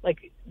clear,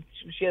 like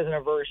she has an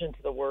aversion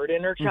to the word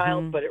inner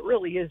child, but it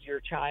really is your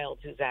child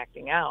who's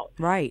acting out.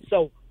 Right.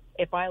 So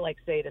if I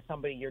say to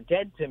somebody, you're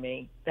dead to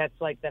me, that's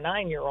like the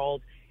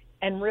 9-year-old.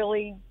 And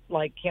really,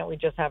 can't we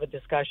just have a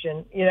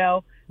discussion, you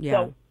know? Yeah.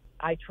 So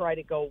I try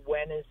to go,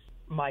 when is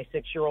my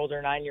 6-year-old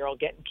or 9-year-old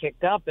getting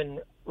kicked up?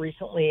 And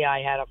recently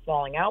I had a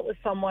falling out with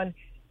someone,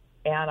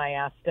 and I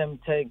asked them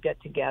to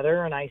get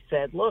together, and I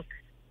said, look,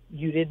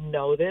 you didn't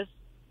know this,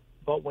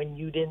 but when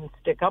you didn't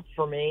stick up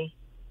for me,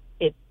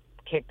 it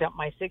kicked up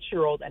my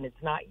 6-year-old, and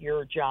it's not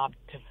your job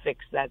to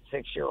fix that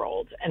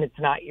 6-year-old, and it's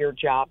not your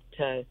job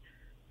to,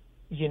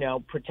 you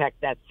know,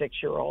 protect that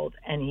 6-year-old.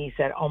 And he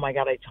said, oh my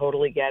God, I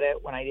totally get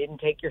it. When I didn't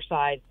take your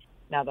side,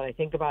 now that I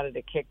think about it,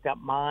 it kicked up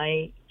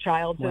my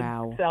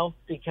childhood self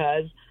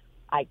because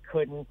I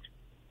couldn't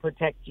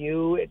protect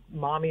you.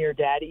 Mommy or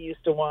daddy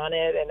used to want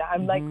it. And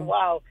I'm like,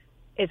 wow.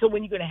 And so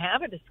when you're going to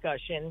have a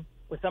discussion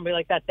with somebody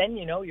like that, then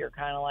you know you're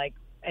kind of like,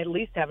 at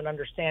least have an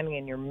understanding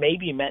and you're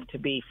maybe meant to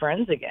be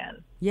friends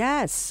again.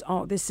 Yes.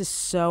 Oh, this is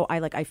so,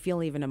 I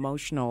feel even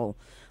emotional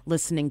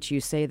listening to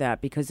you say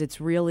that because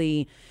it's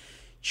really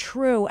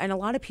true. And a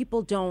lot of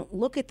people don't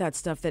look at that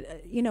stuff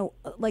that, you know,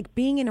 like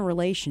being in a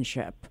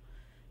relationship,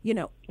 you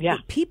know,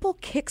 people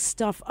kick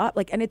stuff up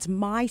and it's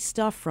my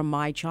stuff from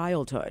my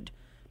childhood.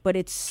 But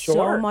it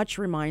so much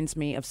reminds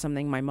me of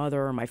something my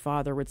mother or my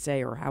father would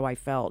say or how I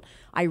felt.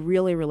 I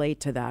really relate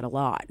to that a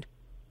lot.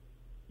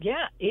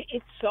 Yeah,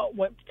 it's so,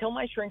 until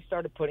my shrink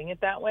started putting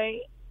it that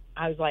way,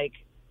 I was like,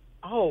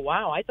 oh,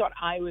 wow, I thought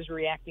I was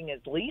reacting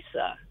as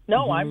Lisa.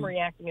 No, I'm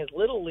reacting as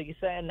little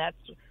Lisa, and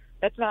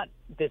that's not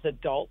this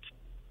adult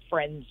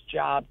friend's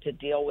job to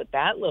deal with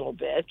that little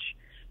bitch.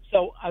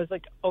 So I was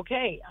like,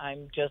 okay,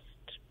 I'm just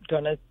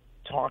going to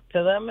talk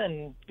to them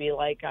and be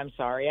like, I'm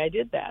sorry I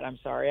did that. I'm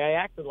sorry I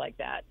acted like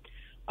that.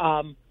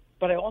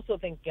 But I also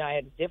think I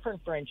had a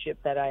different friendship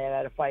that I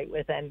had a fight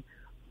with, and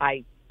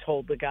I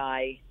told the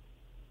guy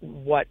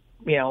what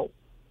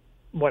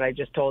I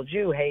just told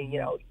you. Hey,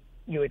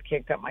 you had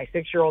kicked up my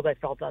 6-year-old. I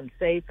felt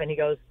unsafe. And he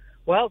goes,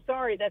 well,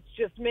 sorry, that's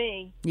just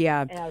me.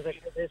 Yeah. And I was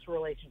like, well, this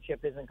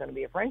relationship isn't going to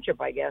be a friendship,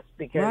 I guess,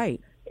 because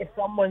right. if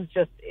someone's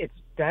just,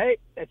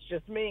 that's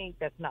just me,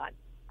 that's not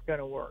going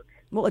to work.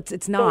 Well,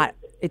 it's not.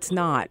 It's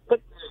not.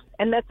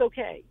 And that's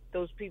okay.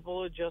 Those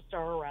people just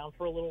are around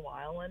for a little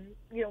while, and,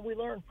 we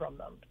learn from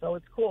them. So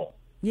it's cool.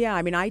 Yeah,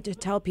 I mean, I just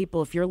tell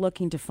people, if you're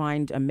looking to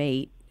find a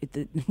mate,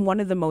 one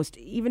of the most,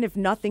 even if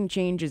nothing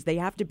changes, they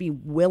have to be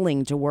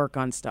willing to work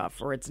on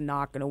stuff, or it's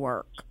not going to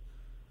work.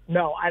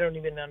 No, I don't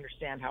even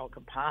understand how it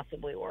could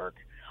possibly work.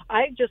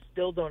 I just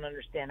still don't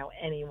understand how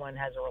anyone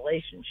has a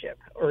relationship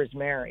or is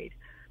married,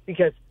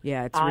 because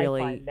I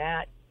find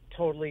that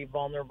totally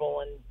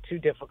vulnerable and too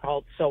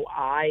difficult. So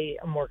I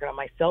am working on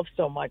myself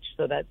so much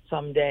so that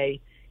someday,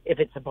 if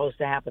it's supposed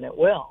to happen, it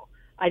will.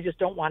 I just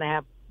don't want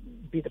to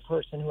be the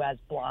person who has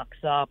blocks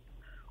up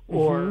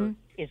or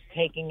is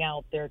taking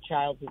out their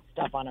childhood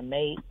stuff on a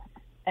mate.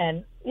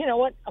 And you know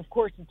what? Of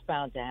course it's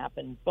bound to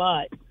happen,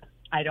 but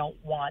I don't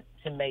want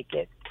to make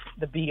it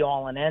the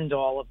be-all and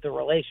end-all of the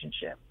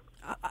relationship.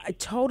 I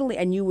totally,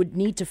 and you would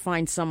need to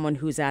find someone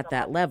who's at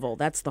that level.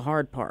 That's the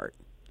hard part.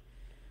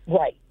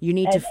 Right. You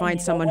need to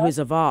find someone who's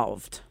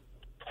evolved.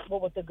 Well,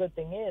 what the good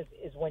thing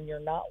is when you're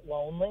not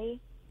lonely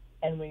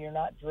and when you're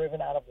not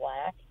driven out of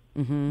lack,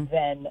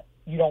 then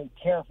you don't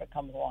care if it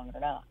comes along or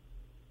not.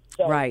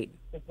 So right.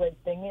 The great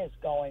thing is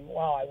going,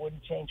 wow, I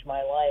wouldn't change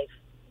my life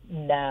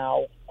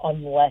now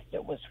unless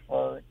it was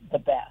for the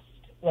best,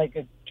 like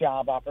a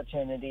job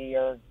opportunity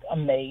or a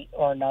mate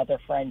or another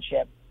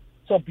friendship.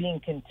 So being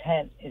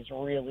content is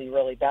really,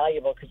 really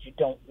valuable because you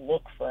don't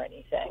look for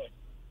anything.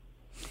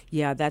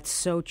 Yeah, that's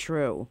so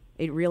true.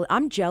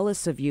 I'm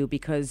jealous of you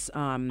because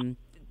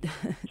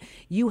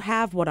you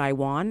have what I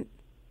want,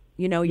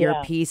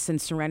 your peace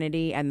and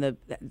serenity, and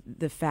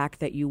the fact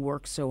that you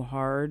work so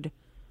hard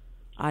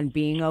on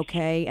being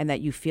okay and that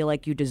you feel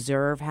like you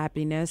deserve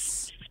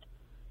happiness.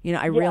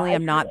 I really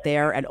am not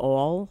there at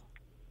all.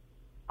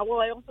 Well,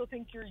 I also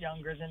think you're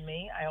younger than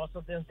me. I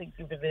also don't think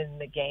you've been in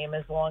the game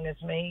as long as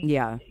me.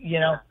 Yeah.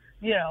 You're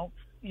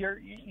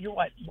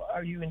what?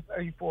 Are you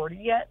 40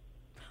 yet?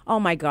 Oh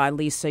my God,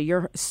 Lisa,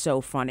 you're so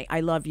funny.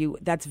 I love you.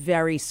 That's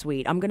very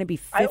sweet. I'm going to be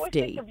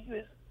 50.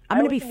 I'm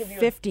going to be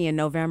 50 in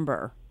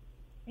November.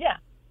 Yeah.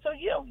 So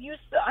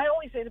I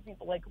always say to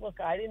people, like, look,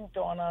 I didn't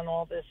dawn on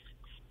all this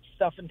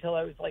stuff until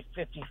I was like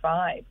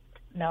 55.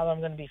 Now that I'm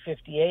going to be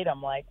 58,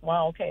 I'm like,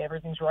 wow, okay,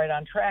 everything's right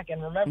on track.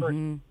 And remember,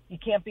 you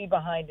can't be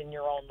behind in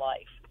your own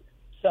life.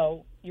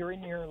 So you're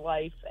in your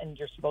life and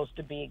you're supposed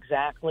to be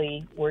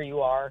exactly where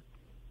you are.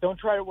 Don't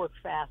try to work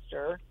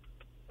faster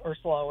or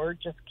slower.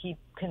 Just keep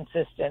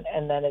consistent,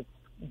 and then it's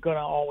going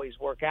to always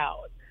work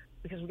out,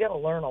 because we got to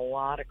learn a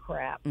lot of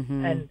crap.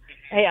 And,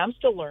 hey, I'm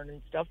still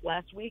learning stuff.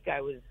 Last week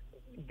I was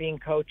being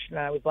coached, and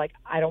I was like,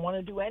 I don't want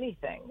to do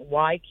anything.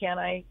 Why can't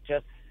I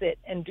just sit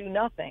and do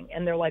nothing?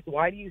 And they're like,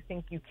 why do you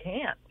think you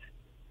can't?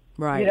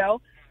 Right.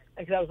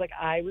 Because I was like,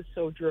 I was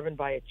so driven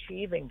by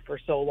achieving for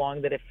so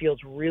long that it feels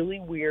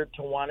really weird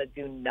to want to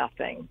do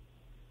nothing.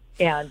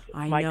 And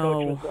my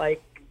coach was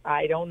like,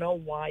 I don't know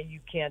why you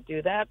can't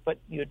do that, but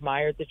you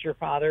admired that your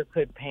father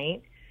could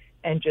paint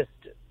and just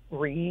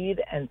read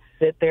and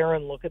sit there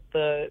and look at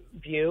the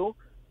view.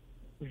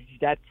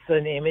 That's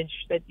an image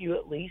that you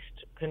at least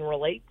can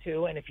relate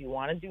to. And if you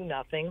want to do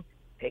nothing,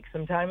 take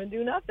some time and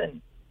do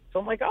nothing. So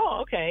I'm like, oh,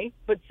 okay.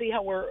 But see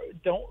how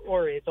don't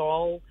worry.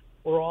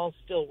 We're all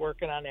still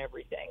working on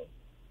everything.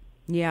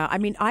 Yeah. I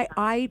mean,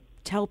 I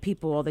tell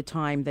people all the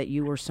time that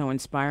you were so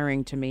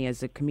inspiring to me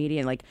as a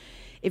comedian. Like,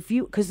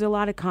 because a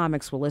lot of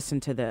comics will listen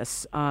to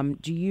this.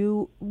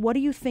 What do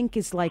you think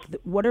is like,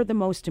 what are the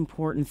most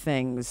important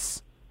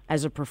things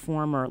as a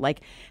performer? Like,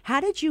 how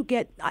did you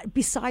get,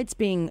 besides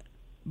being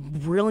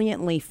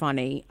brilliantly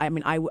funny, I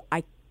mean, I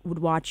would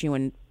watch you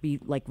and be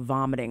like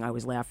vomiting. I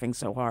was laughing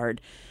so hard.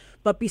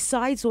 But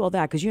besides all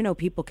that, because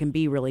people can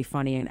be really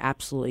funny and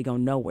absolutely go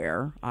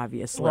nowhere,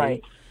 obviously.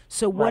 Right.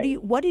 So what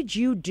did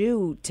you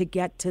do to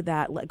get to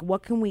that? Like,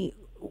 what can we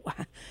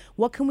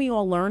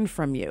all learn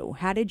from you?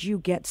 How did you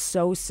get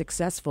so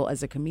successful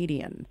as a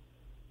comedian?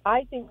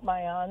 I think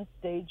my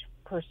onstage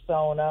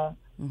persona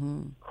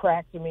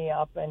cracked me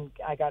up, and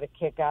I got a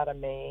kick out of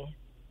me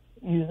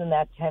using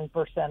that 10%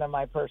 of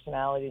my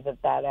personality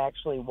that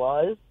actually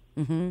was.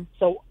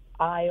 So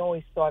I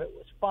always thought it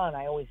was fun.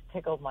 I always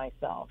tickled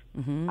myself.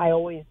 I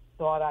always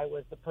thought I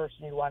was the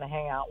person you'd want to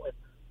hang out with.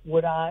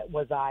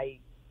 Was I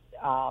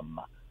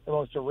the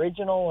most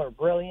original or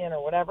brilliant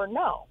or whatever?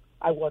 No,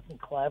 I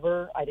wasn't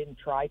clever. I didn't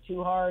try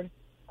too hard.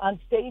 On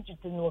stage, it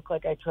didn't look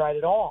like I tried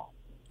at all.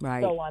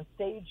 Right. So on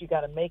stage, you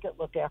got to make it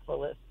look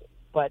effortless,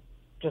 but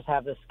just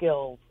have the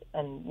skills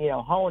and,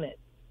 hone it.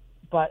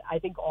 But I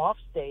think off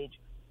stage,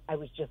 I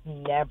was just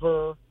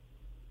never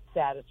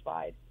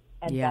satisfied.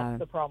 And that's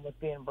the problem with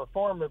being a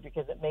performer,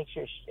 because it makes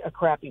you a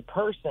crappy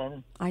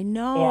person. I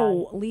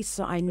know,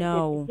 Lisa, I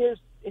know.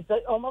 it's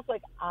almost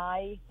like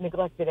I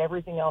neglected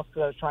everything else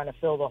because I was trying to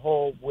fill the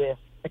hole with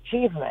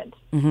achievement.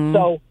 Mm-hmm.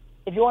 So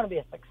if you want to be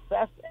a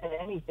success at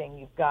anything,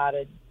 you've got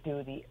to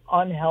do the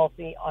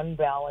unhealthy,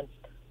 unbalanced,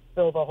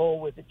 fill the hole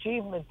with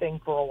achievement thing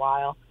for a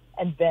while,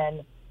 and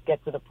then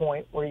get to the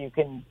point where you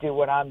can do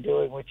what I'm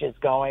doing, which is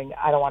going,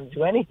 I don't want to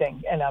do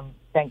anything, and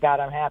thank God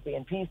I'm happy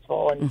and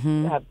peaceful and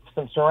Mm-hmm. have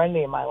some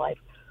serenity in my life.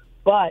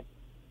 But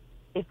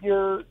if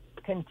you're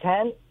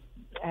content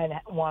and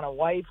want a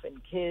wife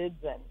and kids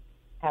and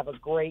have a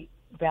great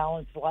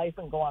balanced life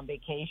and go on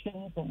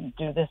vacations and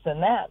do this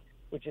and that,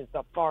 which is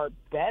the far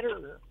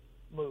better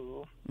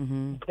move,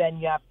 Mm-hmm. then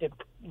you have to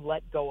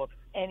let go of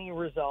any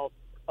result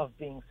of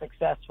being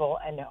successful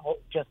and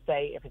just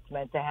say, if it's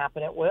meant to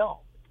happen, it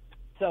will.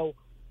 So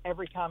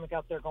every comic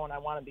out there going, I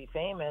want to be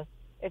famous,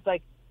 it's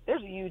like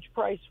there's a huge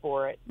price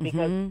for it,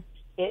 because Mm-hmm.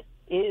 it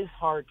is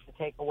hard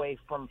to take away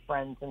from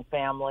friends and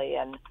family.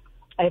 And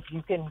if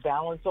you can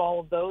balance all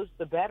of those,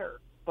 the better.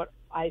 But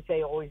I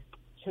say always,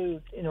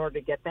 too, in order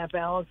to get that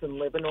balance and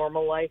live a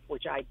normal life,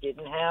 which I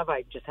didn't have,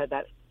 I just had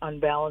that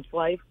unbalanced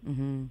life,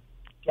 Mm-hmm.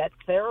 get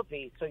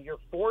therapy so you're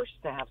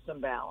forced to have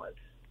some balance.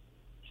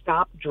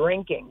 Stop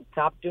drinking.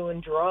 Stop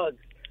doing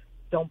drugs.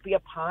 Don't be a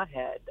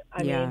pothead.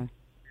 I mean,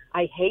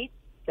 I hate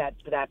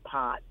that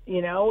pot.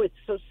 You know, it's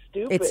so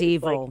stupid. It's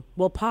evil. Like,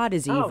 well, pot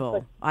is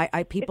evil.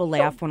 I people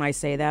laugh when I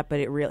say that, but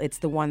it's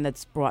the one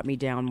that's brought me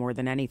down more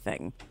than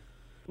anything.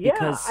 Yeah,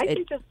 Because I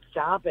think just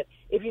stop it.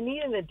 If you need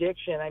an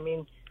addiction, I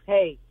mean,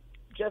 hey,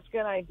 Jessica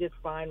and I did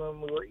fine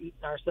when we were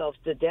eating ourselves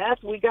to death.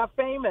 We got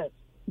famous.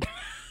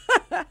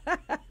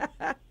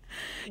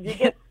 You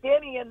get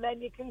skinny and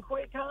then you can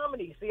quit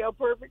comedy. See how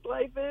perfect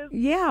life is?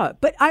 Yeah,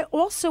 but I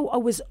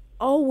was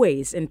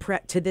always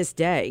impressed to this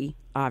day,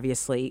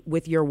 obviously,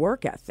 with your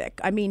work ethic.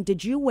 I mean,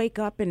 did you wake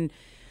up and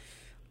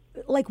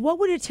like,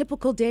 what's a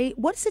typical day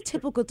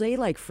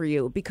like for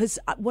you? Because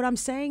what I'm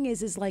saying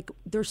is like,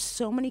 there's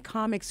so many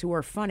comics who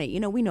are funny. You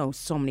know, we know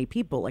so many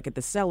people like at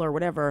the Cellar or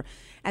whatever,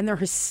 and they're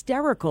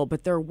hysterical,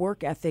 but their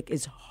work ethic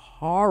is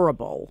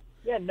horrible.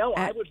 Yeah, no,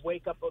 I would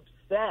wake up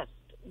obsessed.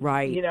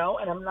 Right. You know,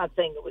 and I'm not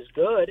saying it was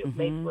good. It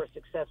made for a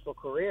successful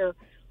career.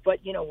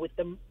 But, you know, with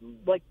the,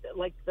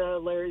 like the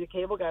Larry the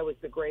Cable Guy was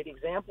the great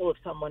example of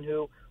someone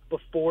who,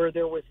 before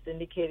there was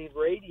syndicated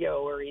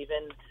radio or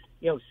even,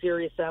 you know,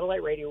 Sirius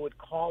satellite radio, would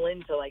call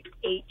into like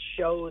 8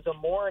 shows a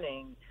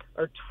morning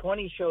or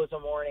 20 shows a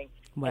morning.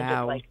 Wow. And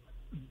just like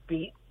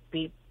beat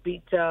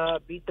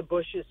the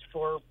bushes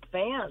for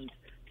fans.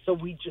 So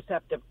we just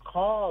have to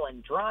call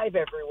and drive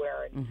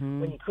everywhere.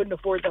 And when you couldn't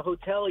afford the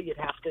hotel, you'd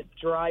have to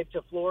drive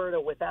to Florida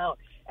without.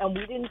 And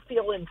we didn't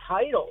feel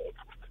entitled.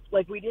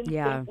 Like, we didn't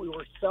think we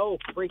were so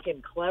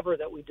freaking clever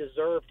that we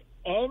deserved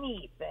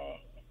anything.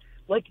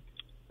 Like,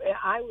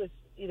 I was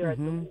either at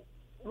the,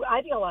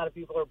 I think a lot of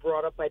people are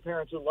brought up by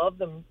parents who love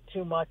them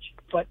too much,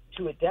 but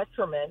to a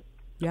detriment.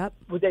 Yep.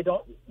 They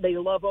don't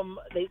love them.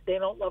 They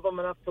don't love them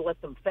enough to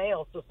let them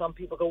fail. So some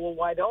people go, well,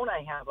 why don't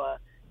I have a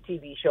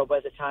TV show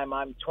by the time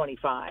I'm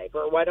 25?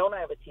 Or why don't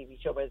I have a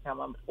TV show by the time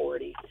I'm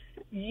 40?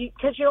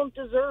 Because you don't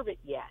deserve it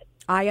yet.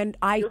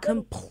 I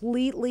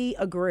completely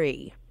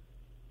agree.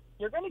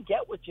 You're going to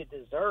get what you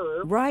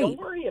deserve. Right. Don't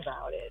worry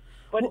about it.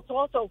 But it's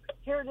also,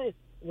 here it is,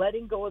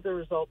 letting go of the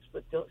results,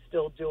 but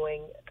still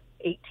doing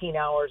 18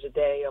 hours a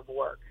day of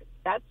work.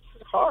 That's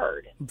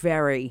hard.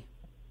 Very.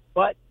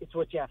 But it's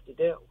what you have to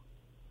do.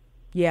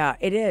 Yeah,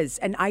 it is.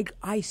 And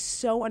I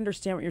so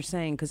understand what you're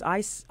saying, because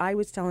I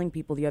was telling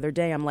people the other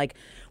day, I'm like,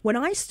 when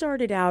I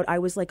started out, I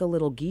was like a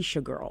little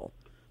geisha girl.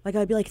 Like,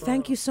 I'd be like,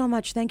 thank you so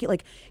much. Thank you.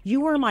 Like, you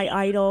were my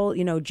idol,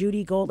 you know,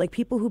 Judy Gold, like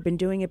people who've been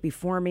doing it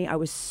before me. I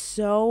was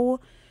so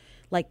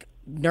like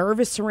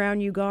nervous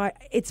around you guys.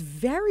 It's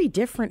very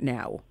different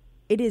now.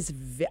 It is.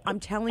 I'm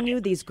telling you,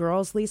 these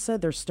girls, Lisa,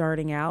 they're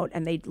starting out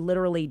and they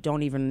literally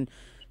don't even,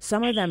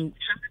 some of them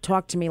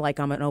talk to me like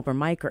I'm an open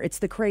micer. It's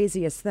the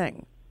craziest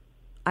thing.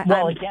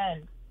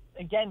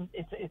 Again,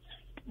 it's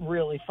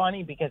really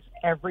funny because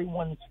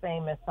everyone's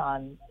famous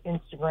on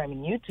Instagram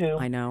and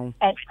YouTube. I know.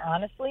 And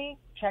honestly,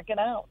 check it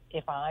out.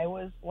 If I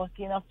was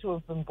lucky enough to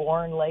have been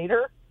born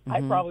later,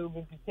 I probably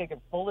would be taking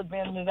full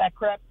advantage of that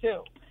crap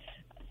too.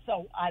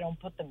 So I don't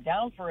put them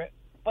down for it.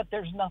 But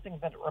there's nothing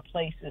that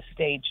replaces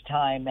stage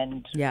time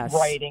and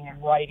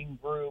writing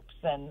groups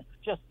and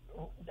just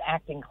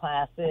acting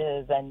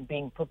classes and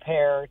being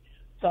prepared.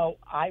 So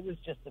I was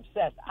just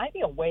obsessed. I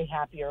think a way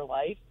happier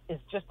life is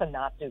just to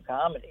not do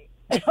comedy.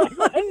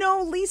 I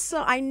know,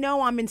 Lisa. I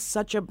know I'm in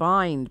such a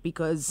bind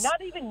because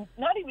not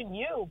even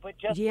you, but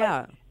just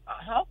like,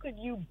 how could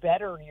you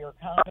better your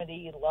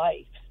comedy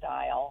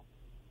lifestyle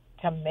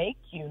to make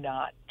you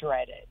not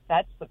dread it?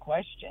 That's the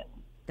question.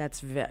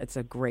 It's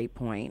a great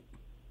point.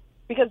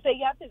 Because they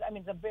have to, I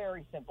mean, it's a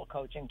very simple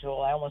coaching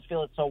tool. I almost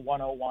feel it's so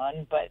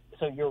 101, but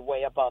so you're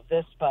way above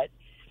this. But,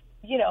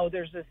 you know,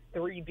 there's this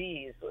 3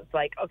 Bs. It's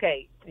like,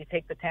 okay, you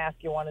take the task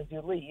you want to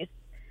do least,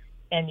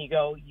 and you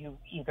go, you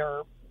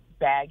either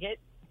bag it,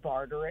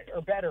 barter it,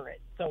 or better it.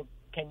 So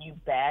can you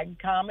bag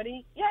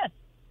comedy? Yes.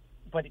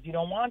 but if you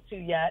don't want to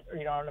yet, or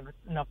you don't have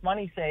enough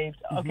money saved,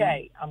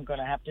 okay, I'm going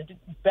to have to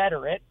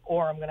better it,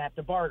 or I'm going to have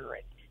to barter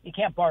it. You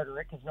can't barter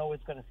it because no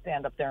one's going to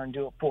stand up there and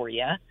do it for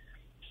you.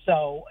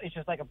 So it's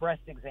just like a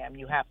breast exam.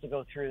 You have to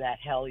go through that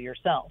hell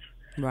yourself.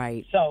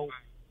 Right. So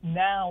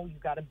now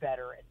you've got to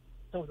better it.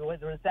 So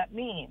what does that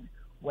mean?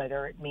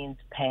 Whether it means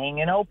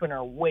paying an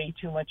opener way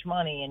too much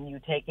money and you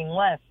taking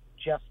less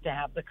just to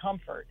have the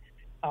comfort.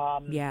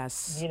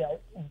 Yes. You know,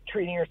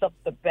 treating yourself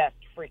to the best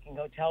freaking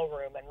hotel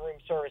room and room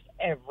service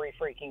every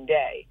freaking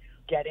day.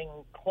 Getting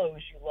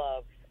clothes you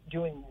love.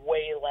 Doing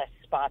way less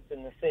spots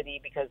in the city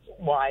because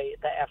why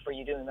the F are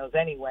you doing those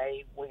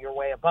anyway? Well, you're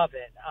way above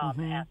it.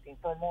 Asking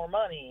for more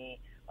money,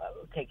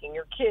 taking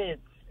your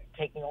kids,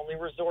 taking only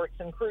resorts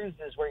and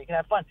cruises where you can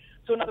have fun.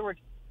 So in other words,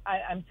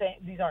 I'm saying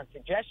these aren't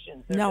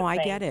suggestions. No, I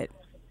get it.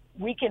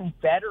 We can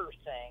better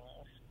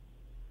things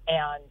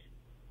and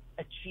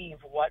achieve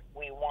what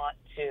we want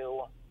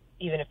to,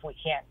 even if we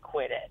can't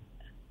quit it.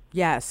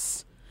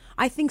 Yes.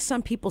 I think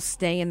some people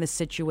stay in the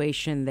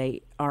situation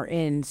they are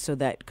in so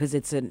that because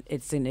it's an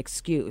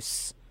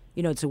excuse.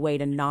 You know, it's a way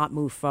to not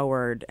move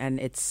forward, and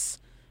it's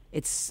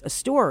a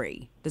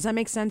story. Does that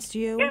make sense to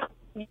you?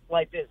 Yeah.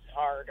 Life is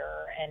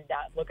harder, and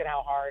look at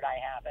how hard I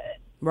have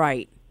it.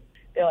 Right.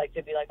 They like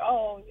to be like,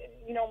 oh,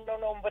 you know,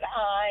 no, but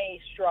I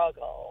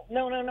struggle.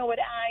 No, but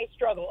I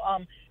struggle.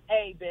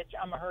 Hey, bitch,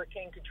 I'm a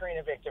Hurricane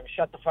Katrina victim.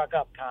 Shut the fuck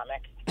up,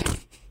 comic.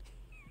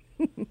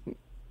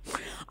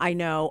 I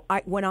know.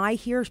 When I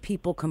hear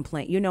people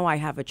complain, you know, I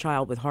have a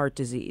child with heart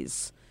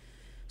disease.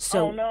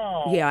 So, oh,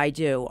 no. Yeah, I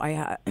do.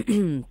 I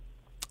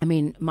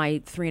mean,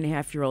 my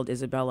 3.5-year-old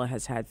Isabella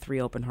has had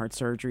 3 open heart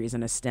surgeries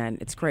and a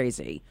stent. It's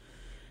crazy.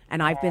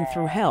 And I've been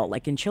through hell,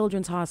 like in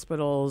children's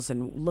hospitals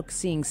and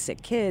seeing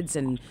sick kids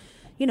and,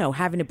 you know,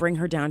 having to bring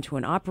her down to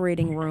an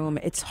operating room.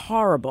 It's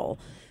horrible.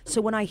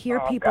 So when I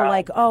hear people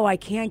like, oh, I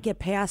can't get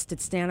past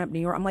it, stand up New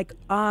York, I'm like,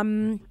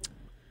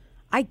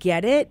 I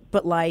get it,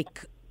 but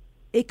like,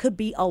 it could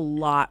be a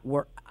lot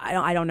worse.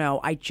 I don't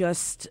know.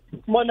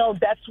 Well, no,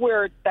 that's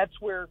where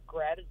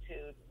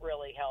gratitude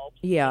really helps.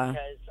 Yeah.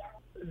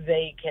 Because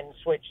they can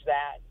switch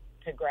that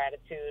to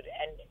gratitude,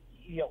 and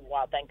you know,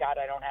 wow, thank God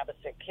I don't have a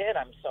sick kid.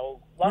 I'm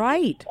so lucky.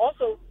 Right.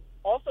 Also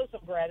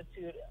some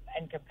gratitude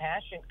and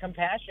compassion.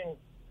 Compassion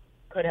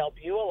could help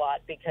you a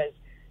lot because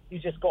you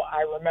just go,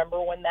 I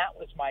remember when that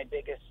was my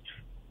biggest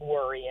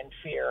worry and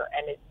fear,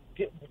 and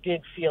it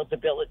did feel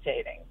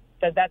debilitating.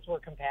 So that's where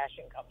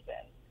compassion comes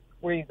in.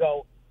 Where you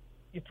go,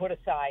 you put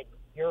aside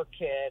your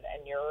kid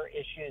and your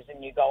issues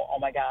and you go, oh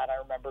my God, I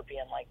remember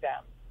being like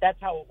them. That's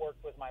how it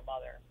worked with my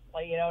mother.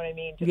 Like, you know what I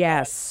mean? Just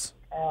yes.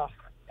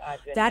 Like,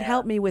 that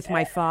helped me with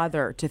my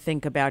father to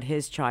think about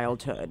his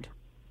childhood.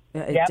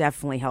 It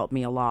definitely helped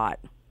me a lot.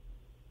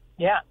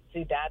 Yeah.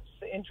 See, that's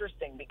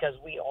interesting because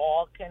we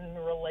all can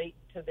relate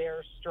to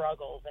their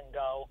struggles and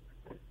go,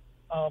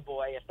 oh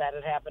boy, if that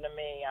had happened to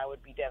me, I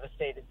would be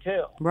devastated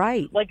too.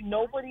 Right. Like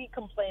nobody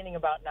complaining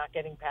about not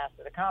getting past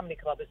at a comedy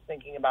club is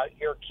thinking about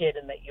your kid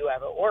and that you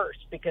have it worse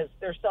because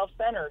they're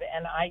self-centered,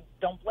 and I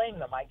don't blame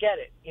them. I get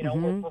it. You know,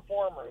 we're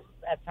performers.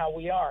 That's how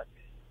we are.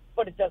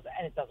 But it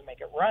doesn't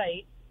make it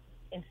right.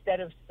 Instead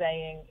of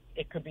saying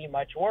it could be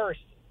much worse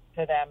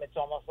to them, it's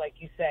almost like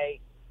you say,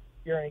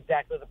 you're in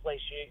exactly the place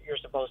you're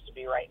supposed to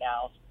be right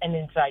now. And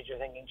inside you're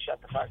thinking,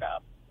 shut the fuck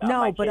up.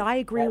 No, but I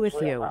agree with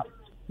you.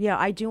 Yeah,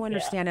 I do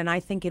understand, and I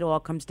think it all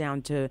comes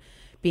down to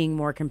being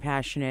more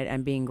compassionate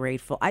and being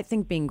grateful. I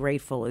think being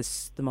grateful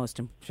is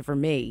for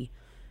me,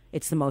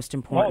 it's the most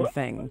important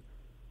thing.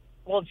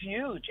 Well, it's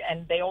huge,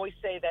 and they always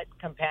say that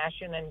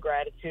compassion and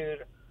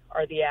gratitude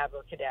are the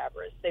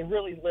abracadabras. They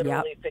really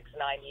literally fix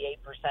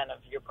 98% of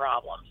your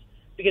problems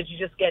because you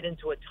just get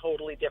into a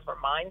totally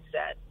different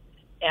mindset,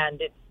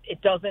 and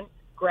it doesn't,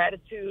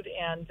 gratitude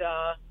and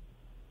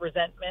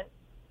resentment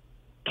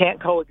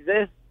can't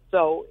coexist.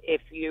 So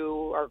if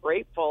you are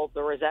grateful,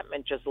 the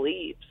resentment just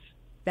leaves.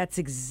 That's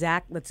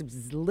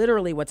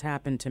literally what's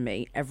happened to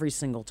me every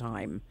single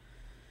time.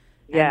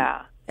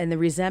 Yeah. And the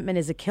resentment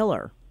is a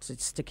killer. It's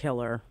just a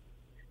killer.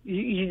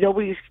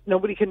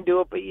 Nobody can do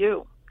it but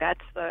you.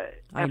 That's the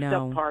effed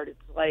up part.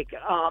 It's like,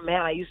 oh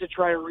man, I used to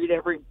try to read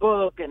every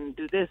book and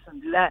do this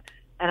and do that.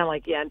 And I'm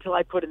like, yeah, until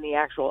I put in the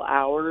actual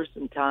hours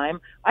and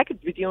time, I could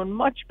be doing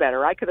much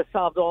better. I could have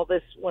solved all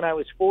this when I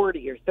was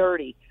 40 or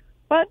 30.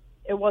 But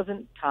it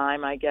wasn't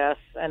time, I guess,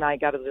 and I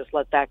got to just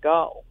let that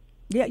go.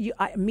 Yeah,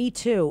 me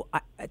too.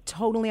 I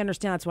totally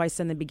understand. That's why I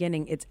said in the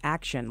beginning, it's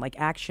action. Like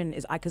action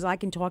is, because I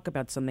can talk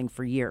about something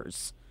for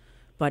years,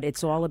 but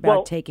it's all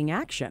about taking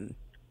action.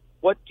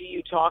 What do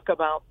you talk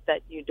about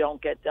that you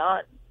don't get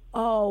done?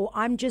 Oh,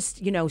 I'm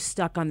just,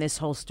 stuck on this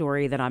whole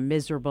story that I'm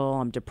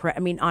miserable, I'm depressed. I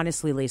mean,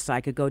 honestly, Lisa,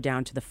 I could go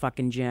down to the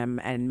fucking gym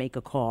and make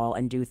a call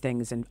and do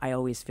things, and I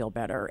always feel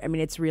better. I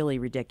mean, it's really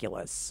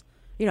ridiculous.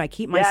 I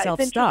keep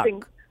myself stuck.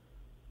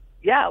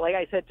 Yeah, like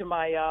I said to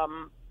my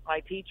my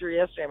teacher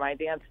yesterday, my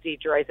dance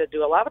teacher, I said,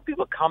 do a lot of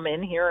people come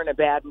in here in a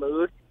bad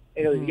mood?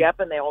 He goes, yep,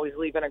 and they always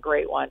leave in a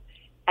great one.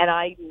 And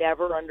I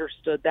never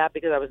understood that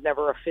because I was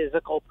never a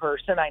physical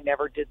person. I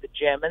never did the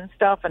gym and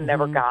stuff and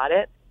never got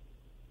it.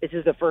 this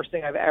is the first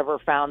thing I've ever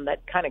found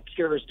that kind of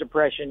cures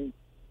depression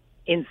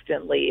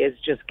instantly, is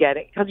just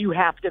getting, because you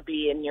have to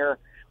be in your,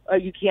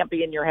 you can't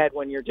be in your head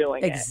when you're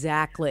doing it.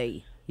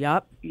 Exactly.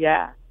 Yep.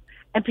 Yeah.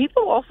 And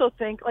people also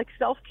think, like,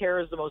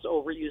 self-care is the most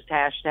overused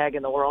hashtag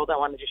in the world. I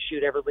want to just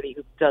shoot everybody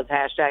who does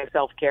hashtag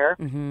self-care.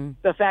 Mm-hmm.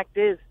 The fact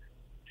is,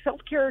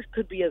 self-care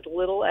could be as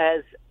little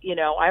as, you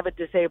know, I have a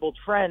disabled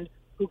friend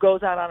who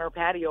goes out on her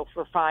patio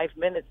for 5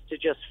 minutes to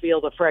just feel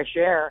the fresh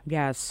air.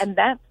 Yes. And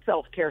that's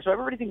self-care. So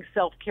everybody thinks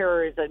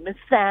self-care is a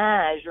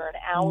massage or an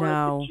hour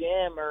at the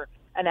gym or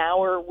an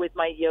hour with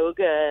my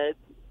yoga.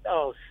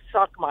 Oh,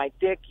 suck my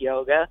dick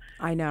yoga.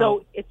 I know.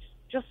 So it's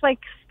just like,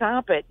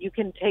 stop it. You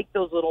can take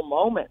those little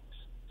moments.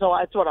 So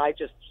that's what I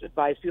just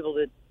advise people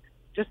to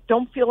just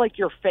don't feel like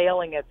you're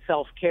failing at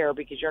self-care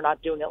because you're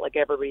not doing it like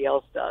everybody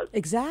else does.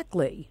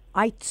 Exactly.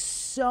 I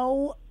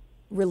so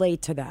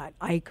relate to that.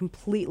 I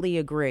completely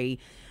agree.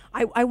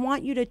 I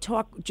want you to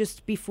talk,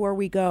 just before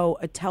we go,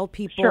 tell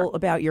people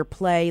about your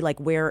play, like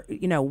where,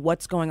 you know,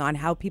 what's going on,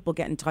 how people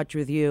get in touch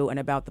with you, and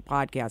about the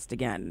podcast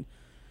again.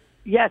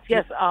 Yes.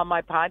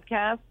 My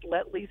podcast,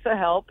 Let Lisa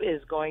Help,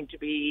 is going to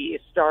be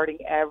starting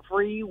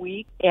every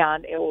week,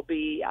 and it will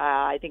be,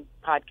 I think,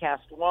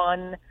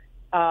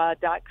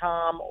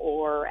 podcast1.com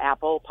or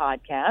Apple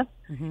Podcasts.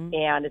 Mm-hmm.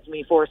 And it's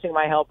me forcing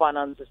my help on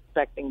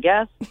unsuspecting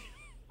guests.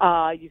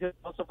 You can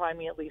also find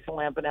me at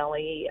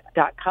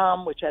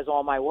lisalampanelli.com, which has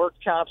all my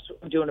workshops.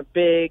 I'm doing a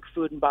big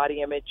food and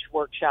body image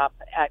workshop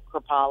at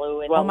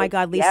Kripalu. Oh, my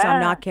God, Lisa, I'm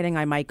not kidding.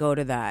 I might go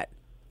to that.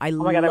 I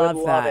would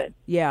love it.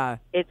 Yeah.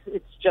 It's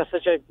just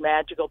such a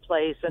magical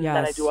place. And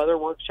then I do other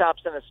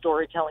workshops and a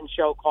storytelling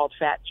show called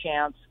Fat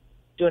Chance,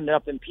 doing it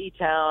up in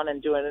P-Town,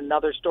 and doing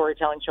another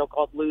storytelling show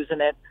called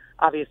Losing It.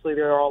 Obviously,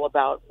 they're all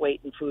about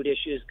weight and food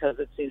issues because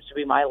it seems to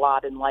be my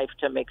lot in life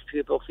to make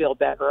people feel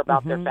better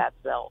about their fat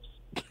selves.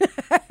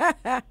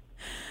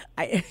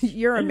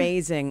 You're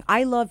amazing.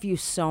 I love you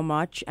so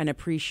much and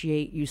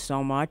appreciate you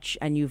so much.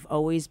 And you've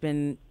always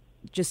been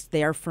just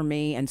there for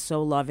me and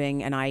so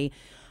loving. And I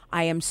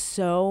am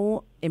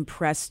so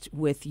impressed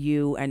with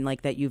you, and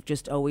like that you've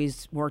just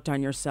always worked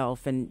on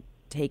yourself and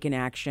taken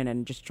action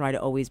and just try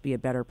to always be a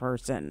better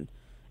person.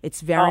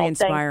 It's very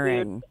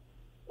inspiring.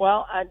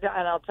 Well, and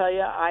I'll tell you,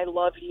 I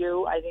love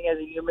you. I think as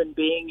a human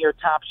being, you're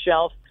top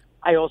shelf.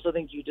 I also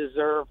think you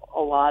deserve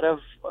a lot of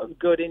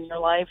good in your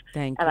life.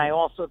 Thank you. And I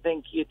also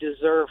think you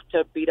deserve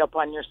to beat up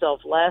on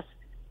yourself less.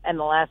 And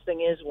the last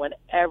thing is,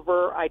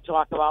 whenever I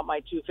talk about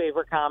my two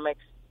favorite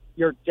comics,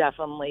 you're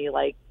definitely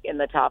like in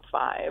the top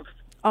 5.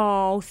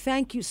 Oh,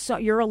 thank you. So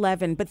you're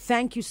 11, but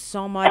thank you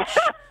so much.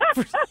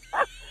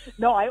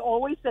 No, I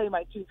always say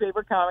my two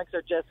favorite comics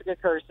are Jessica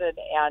Kirson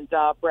and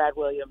Brad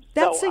Williams.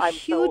 That's a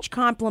huge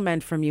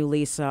compliment from you,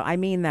 Lisa. I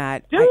mean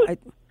that. Dude,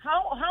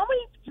 how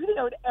many do you think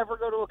I would ever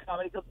go to a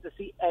comedy club to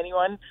see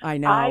anyone? I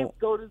know. I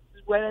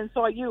went and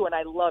saw you, and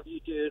I love you,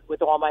 dude,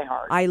 with all my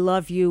heart. I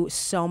love you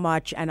so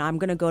much, and I'm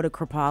going to go to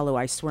Kripalu.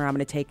 I swear I'm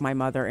going to take my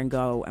mother and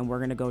we're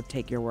going to go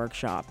take your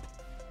workshop.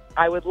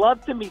 I would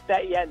love to meet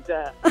that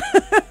Yenta.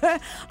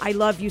 I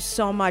love you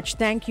so much.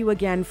 Thank you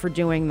again for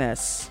doing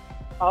this.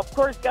 Of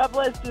course. God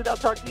bless, dude. I'll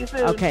talk to you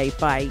soon. Okay,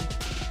 bye.